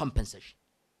adequate compensation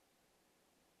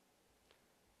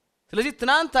ስለዚህ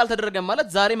ትናንት አልተደረገም ማለት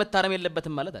ዛሬ መታረም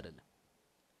የለበትም ማለት አይደለም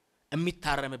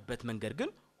የሚታረምበት መንገድ ግን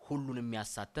ሁሉንም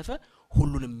የሚያሳተፈ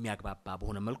ሁሉንም የሚያግባባ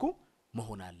በሆነ መልኩ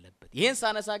መሆን አለበት ይሄን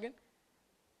ሳነሳ ግን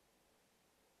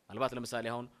አልባት ለምሳሌ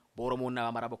አሁን በኦሮሞና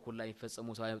በአማራ በኩል ላይ ፈጸሙ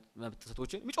መብት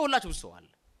ጥሰቶችን የሚጮህላቸው ሰው አለ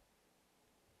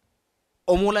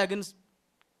ኦሞ ላይ ግን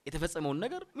የተፈጸመው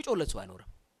ነገር የሚጮህለት ሰው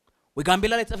አይኖርም ወይ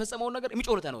ጋምቤላ ላይ የተፈጸመው ነገር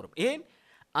የሚጮህለት አይኖርም ይሄን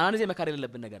አናንዜ መካር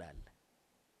የሌለብን ነገር አለ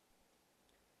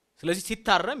ስለዚህ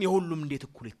ሲታረም የሁሉም እንዴት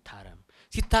እኩል ይታረም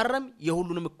ሲታረም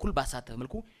የሁሉንም እኩል ባሳተፈ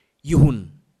መልኩ ይሁን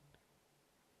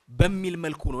በሚል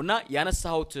መልኩ ነውና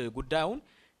ያነሳሁት ጉዳዩን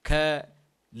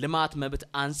ከልማት መብት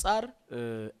አንፃር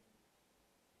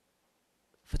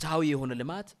ፍትሃዊ የሆነ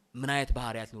ልማት ምን አይነት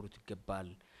ባህሪያት ሊኖሩት ይገባል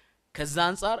ከዛ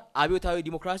አንፃር አብዮታዊ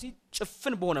ዲሞክራሲ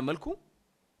ጭፍን በሆነ መልኩ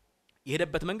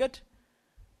የሄደበት መንገድ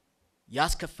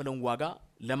ያስከፈለውን ዋጋ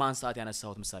ለማንሳት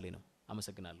ያነሳሁት ምሳሌ ነው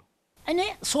አመሰግናለሁ እኔ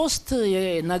ሶስት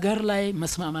ነገር ላይ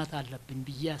መስማማት አለብን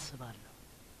ብዬ አስባለሁ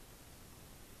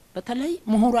በተለይ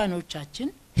ምሁራኖቻችን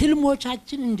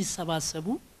ህልሞቻችን እንዲሰባሰቡ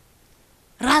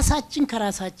ራሳችን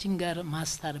ከራሳችን ጋር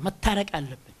መታረቅ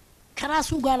አለብን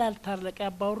ከራሱ ጋር ያልታረቀ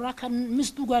አባወራ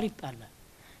ከሚስቱ ጋር ይጣላል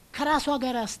ከራሷ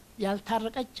ጋር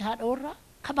ያልታረቀች አባወራ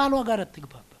ከባሏ ጋር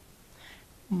አትግባባ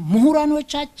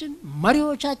ምሁራኖቻችን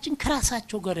መሪዎቻችን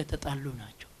ከራሳቸው ጋር የተጣሉ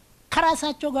ናቸው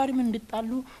ከራሳቸው ጋርም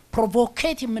እንድጣሉ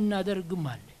ፕሮቮኬት የምናደርግም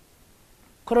አለ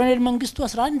ኮሎኔል መንግስቱ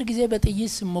 11 ጊዜ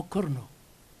በጥይት ሲሞክር ነው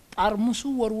ጣርሙሱ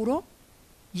ወርውሮ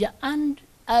የአንድ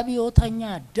አብዮተኛ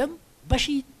ደም በሺ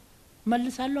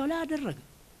መልሳለሁ ላይ አደረገ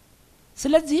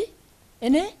ስለዚህ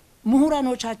እኔ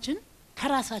ምሁራኖቻችን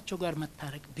ከራሳቸው ጋር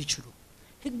መታረቅ ቢችሉ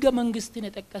ህገ መንግስትን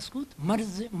የጠቀስኩት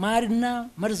ማርና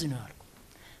መርዝ ነው ያልኩት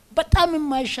በጣም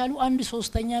የማይሻሉ አንድ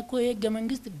ሶስተኛ እኮ የህገ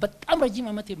መንግስት በጣም ረጅም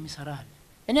አመት የሚሰራ አለ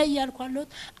እኔ ያልኳለሁ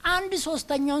አንድ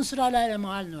ሶስተኛውን ስራ ላይ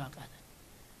ለማዋል ነው ያቃተ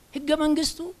ህገ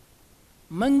መንግስቱ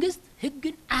መንግስት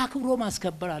ህግን አክብሮ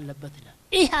ማስከበር አለበት ይላል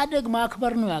ኢህአዴግ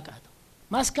ማክበር ነው ያቃተው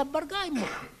ማስከበር ጋር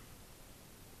አይሞክር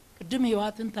ቅድም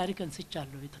ህይወትን ታሪክን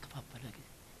ስቻለሁ የተከፋፈለ ጊዜ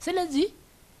ስለዚህ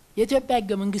የኢትዮጵያ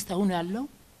ህገ መንግስት አሁን ያለው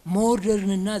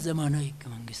ሞደርንና ዘመናዊ ህገ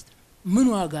መንግስት ነው ምን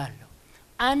ዋጋ አለው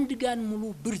አንድ ጋን ሙሉ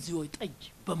ብርዝ ወይ ጠጅ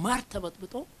በማር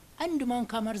ተበጥብጦ አንድ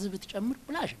ማንካ መርዝ ብትጨምር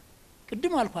ብላሽ ነው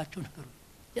ቅድም አልኳችሁ ነገሩ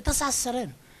የተሳሰረ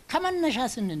ነው ከመነሻ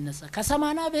ስንነሳ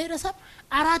ከ80 ብሔረሰብ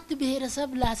 4 ብሔረሰብ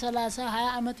ለ30 20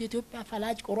 አመት የኢትዮጵያ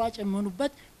ፈላጭ ቆራጭ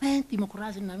የሆኑበት ምን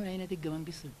ዲሞክራሲና ምን አይነት ህገ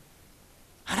መንግስት ነው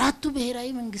አራቱ ብሔራዊ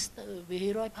መንግስት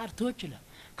ብሔራዊ ፓርቲዎች ይላል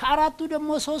ከአራቱ ደግሞ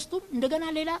ሶስቱም እንደገና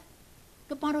ሌላ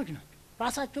ገባሮች ናቸው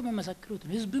ራሳቸው መመሰክሩት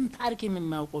ነው ህዝብም ታሪክ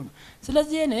የሚያውቀው ነው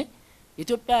ስለዚህ እኔ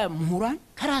ኢትዮጵያ ምሁራን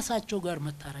ከራሳቸው ጋር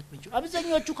መታረቅ እንጂ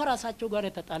አብዛኞቹ ከራሳቸው ጋር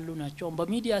የተጣሉ ናቸው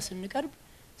በሚዲያ ስንቀርብ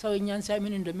ሰውኛን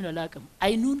ሳይምን እንደምን አላቀም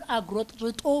አይኑን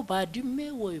አግሮጥርጦ ባድሜ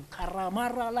ወይ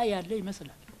ካራማራ ላይ ያለ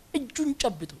ይመስላል እጁን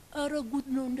ጨብጦ አረ ጉድ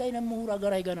ነው እንዳይነ ምሁር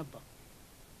አገር አይገነባ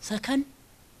ሰከን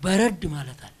በረድ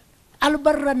ማለት አለ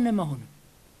አልበረንም አሁን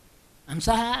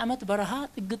 50 አመት በረሃ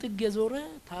ጥግ ጥግ የዞረ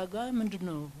ታጋ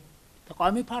ምንድነው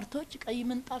ተቃዋሚ ፓርቲዎች ቀይ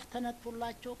ምንጣፍ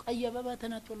ተነጥፎላቸው ቀይ አበባ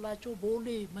ተነጥፎላቸው ቦሌ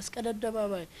መስቀል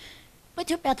አደባባይ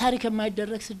በኢትዮጵያ ታሪክ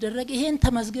የማይደረግ ሲደረግ ይሄን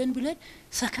ተመስገን ብለን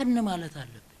ሰከን ማለት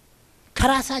አለብን።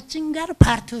 ከራሳችን ጋር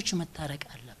ፓርቲዎች መታረቅ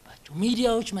አለባቸው፣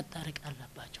 ሚዲያዎች መታረቅ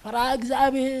አለባቸው። ፈራህ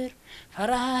እግዚአብሔር፣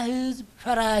 ፈራህ ህዝብ፣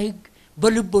 ፈራህ ህግ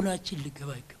በልቦናችን ሊገባ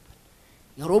ይገባል።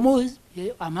 የኦሮሞ ህዝብ፣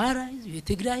 የአማራ ህዝብ፣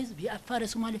 የትግራይ ህዝብ፣ የአፋር፣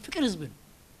 የሶማሌ ፍቅር ህዝብ ነው።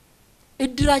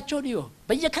 እድራቸውን ይኸው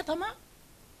በየከተማ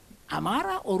አማራ፣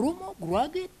 ኦሮሞ፣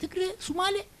 ጉራጌ፣ ትግሬ፣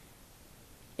 ሶማሌ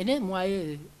እኔ ሙያዬ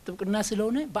ጥብቅና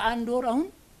ስለሆነ በአንድ ወር አሁን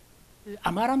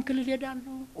አማራም ክልል ሄዳሉ።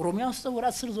 ኦሮሚያ ውስጥ ወር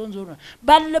 10 ዞን ዞን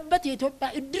ባለበት የኢትዮጵያ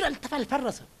እድር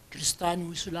አልተፈረሰም። ክርስቲያኑ፣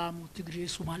 እስላሙ፣ ትግሬ፣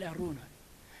 ሶማሌ አሮና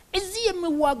እዚህ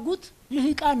የሚዋጉት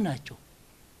ልሂቃን ናቸው።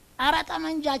 አራት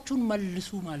ጠመንጃችሁን መልሱ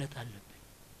ማለት አለበት።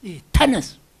 ተነስ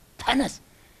ተነስ።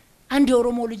 አንድ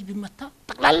የኦሮሞ ልጅ ቢመታ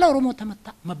ጠቅላላ ኦሮሞ ተመታ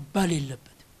መባል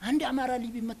የለበትም። አንድ አማራ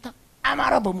ልጅ ቢመታ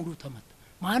አማራ በሙሉ ተመታ።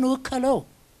 ማን ወከለው?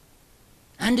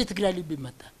 አንድ ትግራይ ልጅ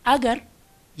ቢመታ አገር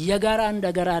የጋራ አንድ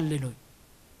አገር አለ ነው።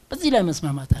 በዚህ ላይ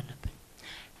መስማማት አለብን።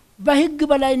 በህግ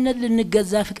በላይነት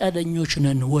ልንገዛ ፍቃደኞች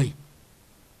ነን ወይ?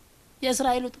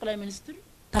 የእስራኤሉ ጠቅላይ ሚኒስትር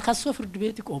ተከሶ ፍርድ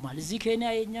ቤት ይቆማል። እዚህ ኬንያ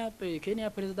የኛ ኬንያ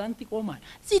ፕሬዝዳንት ይቆማል።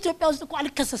 እዚህ ኢትዮጵያ ውስጥ እኮ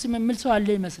አልከሰስም የሚል ሰው አለ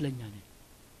ይመስለኛል።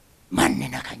 ማን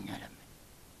ነካኛል?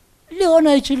 ሊሆን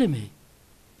አይችልም።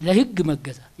 ለህግ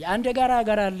መገዛት የአንድ ጋራ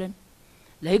ሀገር አለን፣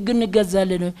 ለህግ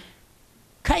እንገዛለን።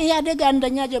 ከኢህአዴግ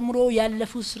አንደኛ ጀምሮ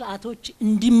ያለፉ ስርዓቶች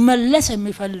እንዲመለስ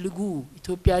የሚፈልጉ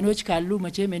ኢትዮጵያኖች ካሉ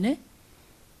መቼም እኔ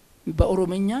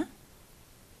በኦሮምኛ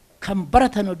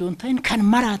ከንበረተነ ዶንታይን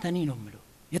ከንመራተኒ ነው የምለው።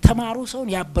 የተማሩ ሰውን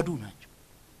ያበዱ ናቸው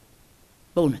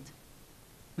በእውነት።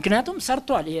 ምክንያቱም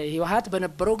ሰርቷል። ህወሓት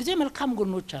በነበረው ጊዜ መልካም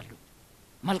ጎኖች አሉ፣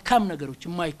 መልካም ነገሮች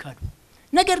የማይካዱ።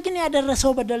 ነገር ግን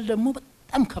ያደረሰው በደል ደግሞ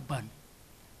በጣም ከባድ ነው።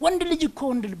 ወንድ ልጅ እኮ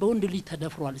በወንድ ልጅ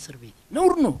ተደፍሯል። እስር ቤት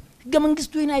ነውር ነው። ህገ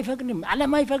መንግስቱ ይህን አይፈቅድም፣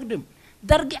 ዓለም አይፈቅድም።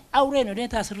 ደርግ አውሬ ነው። እኔ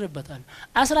ታስሬበታለሁ።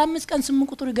 15 ቀን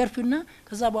 8 ቁጥር ይገርፍና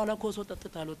ከዛ በኋላ ኮሶ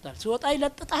ጠጥታል ወጣል። ሲወጣ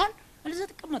ይለጥጣል፣ አልዘ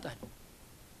ተቀመጣል።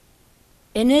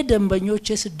 እኔ ደንበኞቼ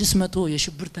 600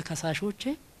 የሽብር ተከሳሾቼ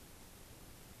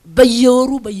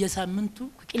በየወሩ በየሳምንቱ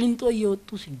ከቅሊንጦ እየወጡ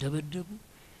ሲደበደቡ፣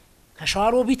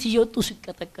 ከሸዋሮቢት እየወጡ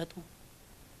ሲቀጠቀጡ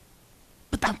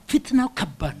በጣም ፍትናው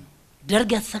ከባድ ነው። ደርግ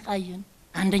ያሰቃየን፣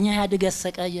 አንደኛ ኢህአዴግ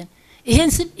ያሰቃየን።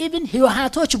 ይሄን ስል ኢብን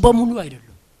ህወሓቶች በሙሉ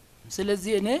አይደሉም።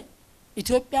 ስለዚህ እኔ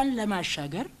ኢትዮጵያን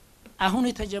ለማሻገር አሁን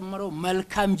የተጀመረው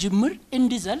መልካም ጅምር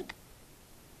እንዲዘልቅ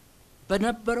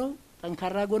በነበረው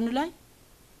ጠንካራ ጎን ላይ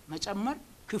መጨመር፣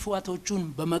 ክፉአቶቹን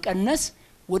በመቀነስ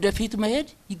ወደፊት መሄድ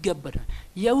ይገባል።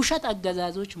 የውሸት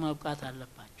አገዛዞች ማብቃት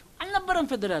አለባቸው። አልነበረም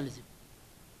ፌደራሊዝም።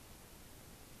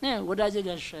 ወዳጄ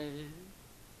ጋሽ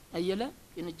አየለ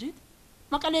ቅንጅት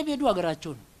መቀሌ ቢሄዱ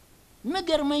ሀገራቸው ነው።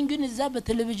 መገርመኝ ግን እዛ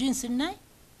በቴሌቪዥን ስናይ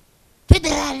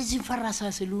ፌደራሊዝም ፈራሳ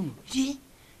ሲሉ ነው። ይሄ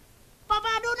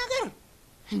ባባዶ ነገር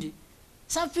እንዴ!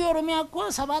 ሰፊ ኦሮሚያ እኮ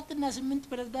 7 እና 8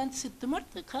 ፕሬዝዳንት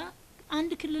ስትመርጥ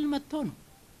ከአንድ ክልል መጥቶ ነው።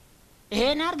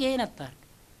 ይሄን አርግ ይሄን አታርግ።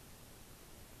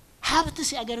 ሀብት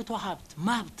ሲያገርቷ ሀብት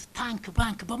ታንክ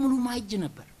ባንክ በሙሉ ማይጅ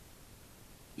ነበር።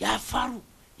 ያፋሩ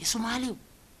የሶማሌው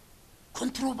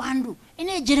ኮንትሮባንዱ እኔ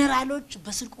ጄኔራሎች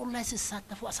በስርቆት ላይ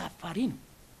ሲሳተፉ አሳፋሪ ነው።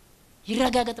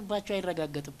 ይረጋገጥባቸው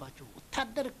አይረጋገጥባቸው።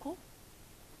 ወታደር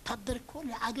እኮ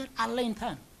ለአገር አለኝታ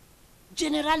ነው።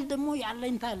 ጄኔራል ደግሞ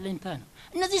አለኝታ ነው።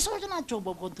 እነዚህ ሰዎች ናቸው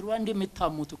በኮንትሮባንድ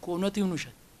የሚታሙት እኮ እውነት ይሁን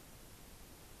ውሸት።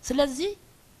 ስለዚህ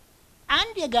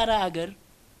አንድ የጋራ አገር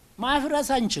ማፍረስ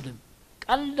አንችልም።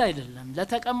 ቀልድ አይደለም።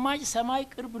 ለተቀማጭ ሰማይ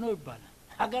ቅርብ ነው ይባላል።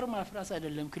 ሀገር ማፍረስ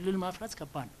አይደለም፣ ክልል ማፍረስ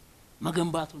ከባድ ነው።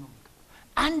 መገንባቱ ነው።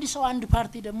 አንድ ሰው አንድ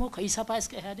ፓርቲ ደግሞ ከኢሰፓ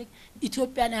እስከ ኢህአዴግ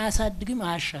ኢትዮጵያን አያሳድግም፣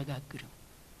 አያሻጋግርም።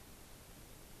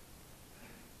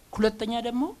 ሁለተኛ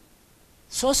ደግሞ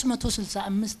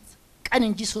 365 ቀን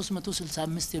እንጂ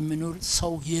 365 የሚኖር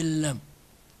ሰው የለም።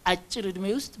 አጭር እድሜ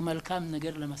ውስጥ መልካም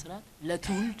ነገር ለመስራት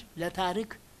ለትውልድ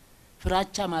ለታሪክ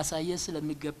ፍራቻ ማሳየት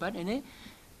ስለሚገባን እኔ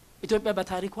ኢትዮጵያ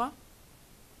በታሪኳ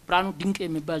ብራኑ ድንቅ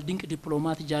የሚባል ድንቅ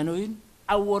ዲፕሎማት ጃንሆይን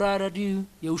አወራረዱ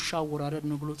የውሻ አወራረድ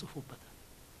ነው ብሎ ጽፎበታል።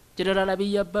 ጀነራል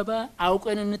አብይ አበባ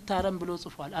አውቀን እንታረም ብሎ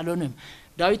ጽፏል። አልሆነም።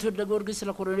 ዳዊት ወልደ ጊዮርጊስ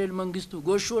ለኮሎኔል መንግስቱ፣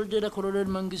 ጎሹ ወልደ ለኮሎኔል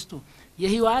መንግስቱ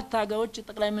የህወሓት ታጋዮች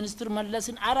ጠቅላይ ሚኒስትር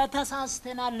መለስን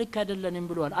አራተሳስተናል ልክ አይደለንም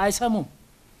ብለዋል። አይሰሙም።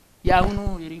 ያሁኑ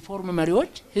የሪፎርም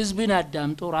መሪዎች ህዝብን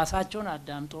አዳምጦ ራሳቸውን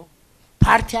አዳምጦ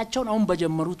ፓርቲያቸውን አሁን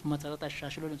በጀመሩት መሰረት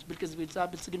አሻሽሎ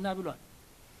ብልጽግና ብለዋል።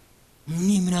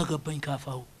 ምን አገባኝ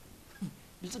ካፋው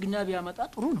ብልጽግና ቢያመጣ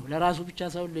ጥሩ ነው ለራሱ ብቻ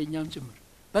ሳይሆን ለኛም ጭምር።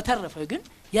 በተረፈ ግን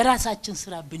የራሳችን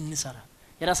ስራ ብንሰራ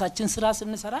የራሳችን ስራ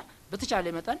ስንሰራ በተቻለ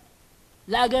መጠን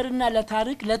ለአገርና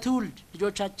ለታሪክ ለትውልድ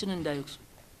ልጆቻችን እንዳይወክሱ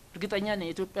እርግጠኛ ነኝ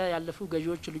የኢትዮጵያ ያለፉ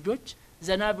ገዢዎች ልጆች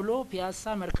ዘና ብሎ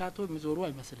ፒያሳ መርካቶ የሚዞሩ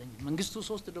አይመስለኝም። መንግስቱ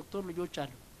 3 ዶክተር ልጆች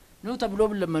አሉ ነው ተብሎ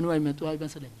ለመኑ አይመጡ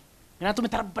አይመስለኝም። ምክንያቱም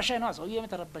ተረበሸ ነው ሰውዬ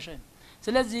ተረበሸ ነው።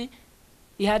 ስለዚህ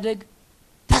ኢህአዴግ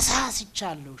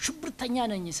ተሳስቻለሁ ሽብርተኛ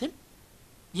ነኝ ስል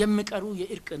የሚቀሩ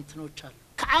የእርቅ እንትኖች አሉ።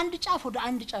 ከአንድ ጫፍ ወደ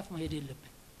አንድ ጫፍ መሄድ የለብን።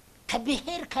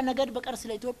 ከብሔር ከነገድ በቀር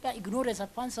ስለ ኢትዮጵያ ኢግኖር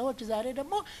የሰፋን ሰዎች ዛሬ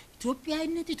ደግሞ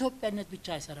ኢትዮጵያዊነት ብቻ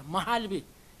አይሰራም። መሀል ቤት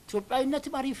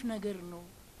ኢትዮጵያዊነትም አሪፍ ነገር ነው፣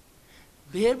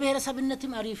 ብሔር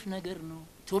ብሔረሰብነትም አሪፍ ነገር ነው።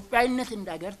 ኢትዮጵያዊነት እንደ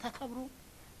ሀገር ተከብሮ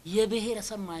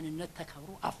የብሔረሰብ ማንነት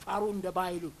ተከብሮ አፋሩ እንደ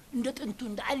ባይሉ እንደ ጥንቱ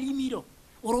እንደ አሊሚሮ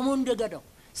ኦሮሞ እንደ ገዳው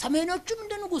ሰሜኖቹም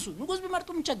እንደ ንጉስ ቢመርጡ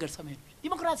ምን ቸገር? ሰሜኖች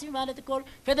ዲሞክራሲ ማለት እኮ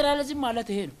ፌደራሊዝም ማለት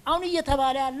ይሄ ነው። አሁን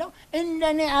እየተባለ ያለው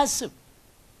እንደኔ አስብ፣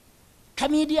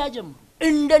 ከሚዲያ ጀምሮ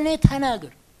እንደኔ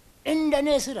ተናገር፣ እንደኔ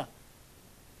ስራ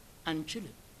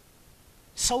አንችልም።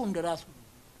 ሰው እንደራሱ ነው፣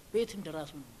 ቤት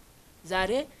እንደራሱ ነው።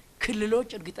 ዛሬ ክልሎች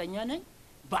እርግጠኛ ነኝ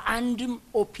በአንድም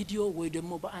ኦፒዲዮ ወይ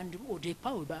ደግሞ በአንድም ኦዴፓ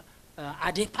ወይ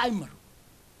በአዴፓ ይመሩ።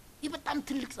 ይህ በጣም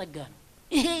ትልቅ ጸጋ ነው።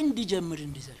 ይሄ እንዲጀምር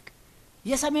እንዲዘልቅ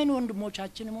የሰሜን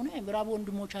ወንድሞቻችንም ሆነ የምዕራብ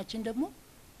ወንድሞቻችን ደግሞ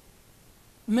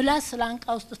ምላስ ስላንቃ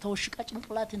ውስጥ ተወሽቃ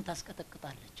ጭንቅላትን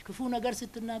ታስቀጠቅጣለች። ክፉ ነገር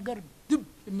ስትናገር ድብ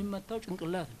የሚመታው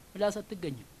ጭንቅላት ነው፣ ምላስ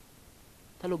አትገኝም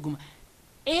ተለጉማ።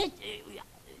 ይሄ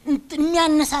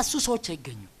የሚያነሳሱ ሰዎች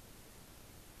አይገኙም።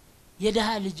 የደሃ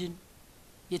ልጅን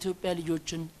የኢትዮጵያ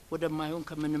ልጆችን ወደማይሆን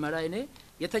ከምንመራ እኔ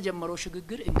የተጀመረው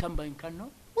ሽግግር እንከን ባንከን ነው፣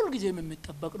 ሁልጊዜም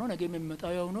የሚጠበቅ ነው፣ ነገም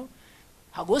የሚመጣው ያው ነው።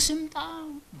 ሀጎስ ይምጣ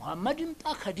መሐመድ ይምጣ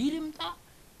ከዲር ይምጣ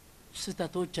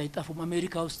ስተቶች አይጠፉም።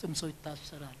 አሜሪካ ውስጥም ሰው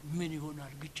ይታሰራል፣ ምን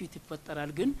ይሆናል፣ ግጭት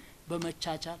ይፈጠራል። ግን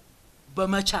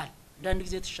በመቻል አንዳንድ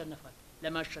ጊዜ ትሸነፋል።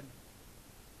 ለማሸነፍ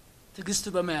ትግስት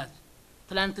በመያዝ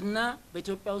ትላንትና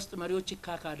በኢትዮጵያ ውስጥ መሪዎች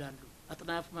ይካካዳሉ።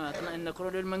 አጥናፍ እነ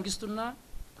ኮሎኔል መንግስቱና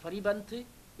ተፈሪ ባንት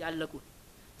ያለቁት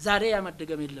ዛሬ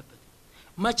ያመደገም የለበት።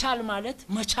 መቻል ማለት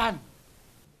መቻል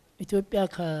ኢትዮጵያ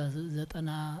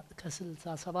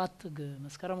ከ67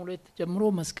 መስከረም 2 ጀምሮ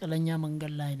መስቀለኛ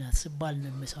መንገድ ላይ ናት ሲባል ነው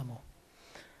የምሰማው።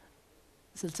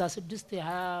 66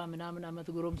 የ20 ምናምን አመት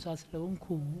ጎረምሳ ስለሆንኩ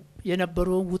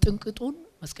የነበረው ውጥንቅጡን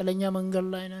መስቀለኛ መንገድ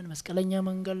ላይ ነን፣ መስቀለኛ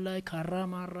መንገድ ላይ ካራ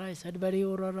ማራ፣ ሰድበሪ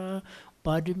ወረራ፣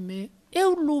 ባድሜ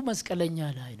ሁሉ መስቀለኛ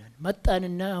ላይ ነን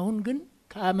መጣንና አሁን ግን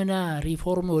ከአምና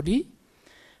ሪፎርም ወዲህ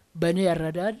በኔ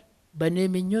ያረዳድ በኔ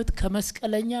ምኞት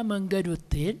ከመስቀለኛ መንገድ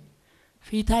ወጥተን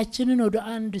ፊታችንን ወደ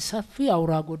አንድ ሰፊ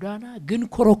አውራ ጎዳና ግን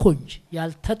ኮረኮንጅ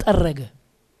ያልተጠረገ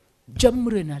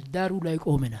ጀምረናል። ዳሩ ላይ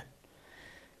ቆመናል።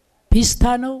 ፒስታ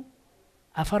ነው፣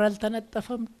 አፈር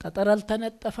አልተነጠፈም፣ ጠጠር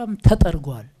አልተነጠፈም፣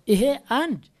 ተጠርጓል። ይሄ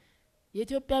አንድ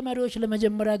የኢትዮጵያ መሪዎች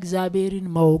ለመጀመሪያ እግዚአብሔርን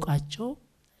ማወቃቸው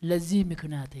ለዚህ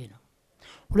ምክንያት ነው።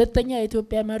 ሁለተኛ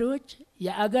የኢትዮጵያ መሪዎች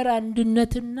የአገር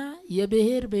አንድነትና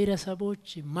የብሔር ብሔረሰቦች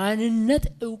ማንነት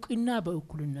እውቅና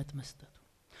በእኩልነት መስጠቱ።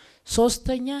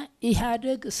 ሶስተኛ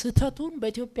ኢህአዴግ ስተቱን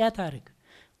በኢትዮጵያ ታሪክ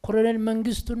ኮሎኔል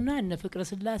መንግስቱና እነ ፍቅረ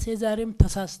ስላሴ ዛሬም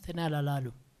ተሳስተናል አላሉ።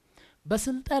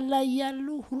 በስልጣን ላይ ያሉ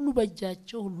ሁሉ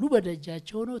በእጃቸው ሁሉ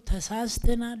በደጃቸው ነው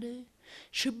ተሳስተናል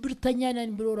ሽብርተኛ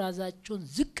ነን ብሎ ራሳቸውን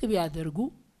ዝቅ ቢያደርጉ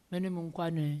ምንም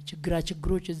እንኳን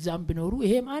ችግሮች እዛም ቢኖሩ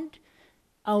ይሄም አንድ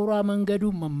አውራ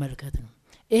መንገዱን መመልከት ነው።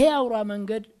 ይሄ አውራ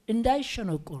መንገድ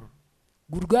እንዳይሸነቆር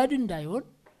ጉድጓድ እንዳይሆን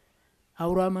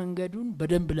አውራ መንገዱን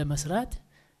በደንብ ለመስራት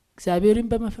እግዚአብሔርን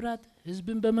በመፍራት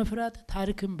ህዝብን በመፍራት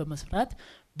ታሪክን በመስራት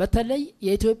በተለይ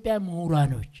የኢትዮጵያ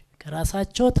ምሁራኖች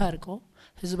ከራሳቸው ታርቀው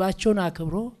ህዝባቸውን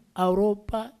አክብሮ አውሮፓ፣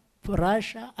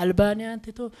 ራሻ፣ አልባኒያን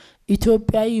ትቶ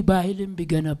ኢትዮጵያዊ ባህልን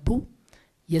ቢገነቡ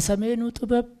የሰሜኑ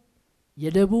ጥበብ፣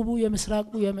 የደቡቡ፣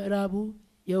 የምስራቁ፣ የምዕራቡ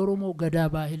የኦሮሞ ገዳ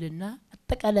ባህልና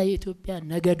አጠቃላይ የኢትዮጵያ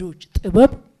ነገዶች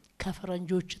ጥበብ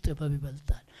ከፈረንጆች ጥበብ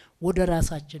ይበልጣል። ወደ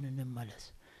ራሳችን እንመለስ፣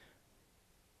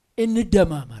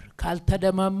 እንደማመር።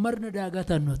 ካልተደማመርን ዳገት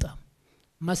አንወጣም።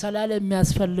 መሰላል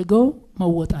የሚያስፈልገው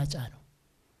መወጣጫ ነው።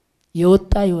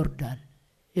 የወጣ ይወርዳል፣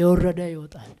 የወረደ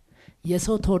ይወጣል።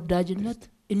 የሰው ተወዳጅነት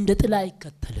እንደ ጥላ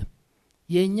አይከተልም።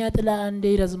 የኛ ጥላ አንዴ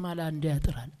ይረዝማል፣ አንዴ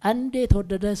ያጥራል። አንዴ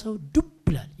የተወደደ ሰው ዱብ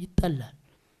ይላል፣ ይጠላል።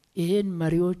 ይሄን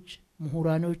መሪዎች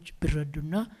ምሁራኖች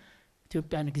ቢረዱና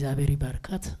ኢትዮጵያን እግዚአብሔር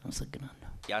ይባርካት። አመሰግናለሁ።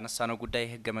 ያነሳነው ጉዳይ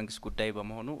ህገ መንግስት ጉዳይ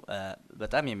በመሆኑ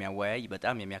በጣም የሚያወያይ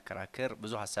በጣም የሚያከራክር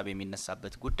ብዙ ሀሳብ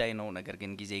የሚነሳበት ጉዳይ ነው። ነገር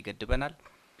ግን ጊዜ ይገድበናል።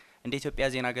 እንደ ኢትዮጵያ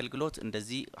ዜና አገልግሎት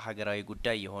እንደዚህ ሀገራዊ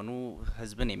ጉዳይ የሆኑ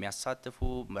ህዝብን የሚያሳትፉ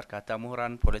በርካታ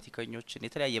ምሁራን፣ ፖለቲከኞችን፣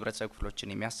 የተለያየ ህብረተሰብ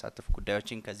ክፍሎችን የሚያሳትፉ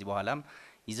ጉዳዮችን ከዚህ በኋላም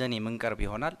ይዘን የምንቀርብ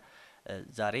ይሆናል።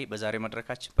 በዛሬ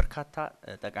መድረካችን በርካታ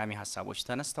ጠቃሚ ሀሳቦች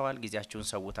ተነስተዋል። ጊዜያችሁን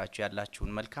ሰውታችሁ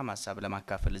ያላችሁን መልካም ሀሳብ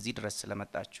ለማካፈል እዚህ ድረስ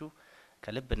ስለመጣችሁ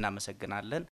ከልብ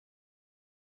እናመሰግናለን።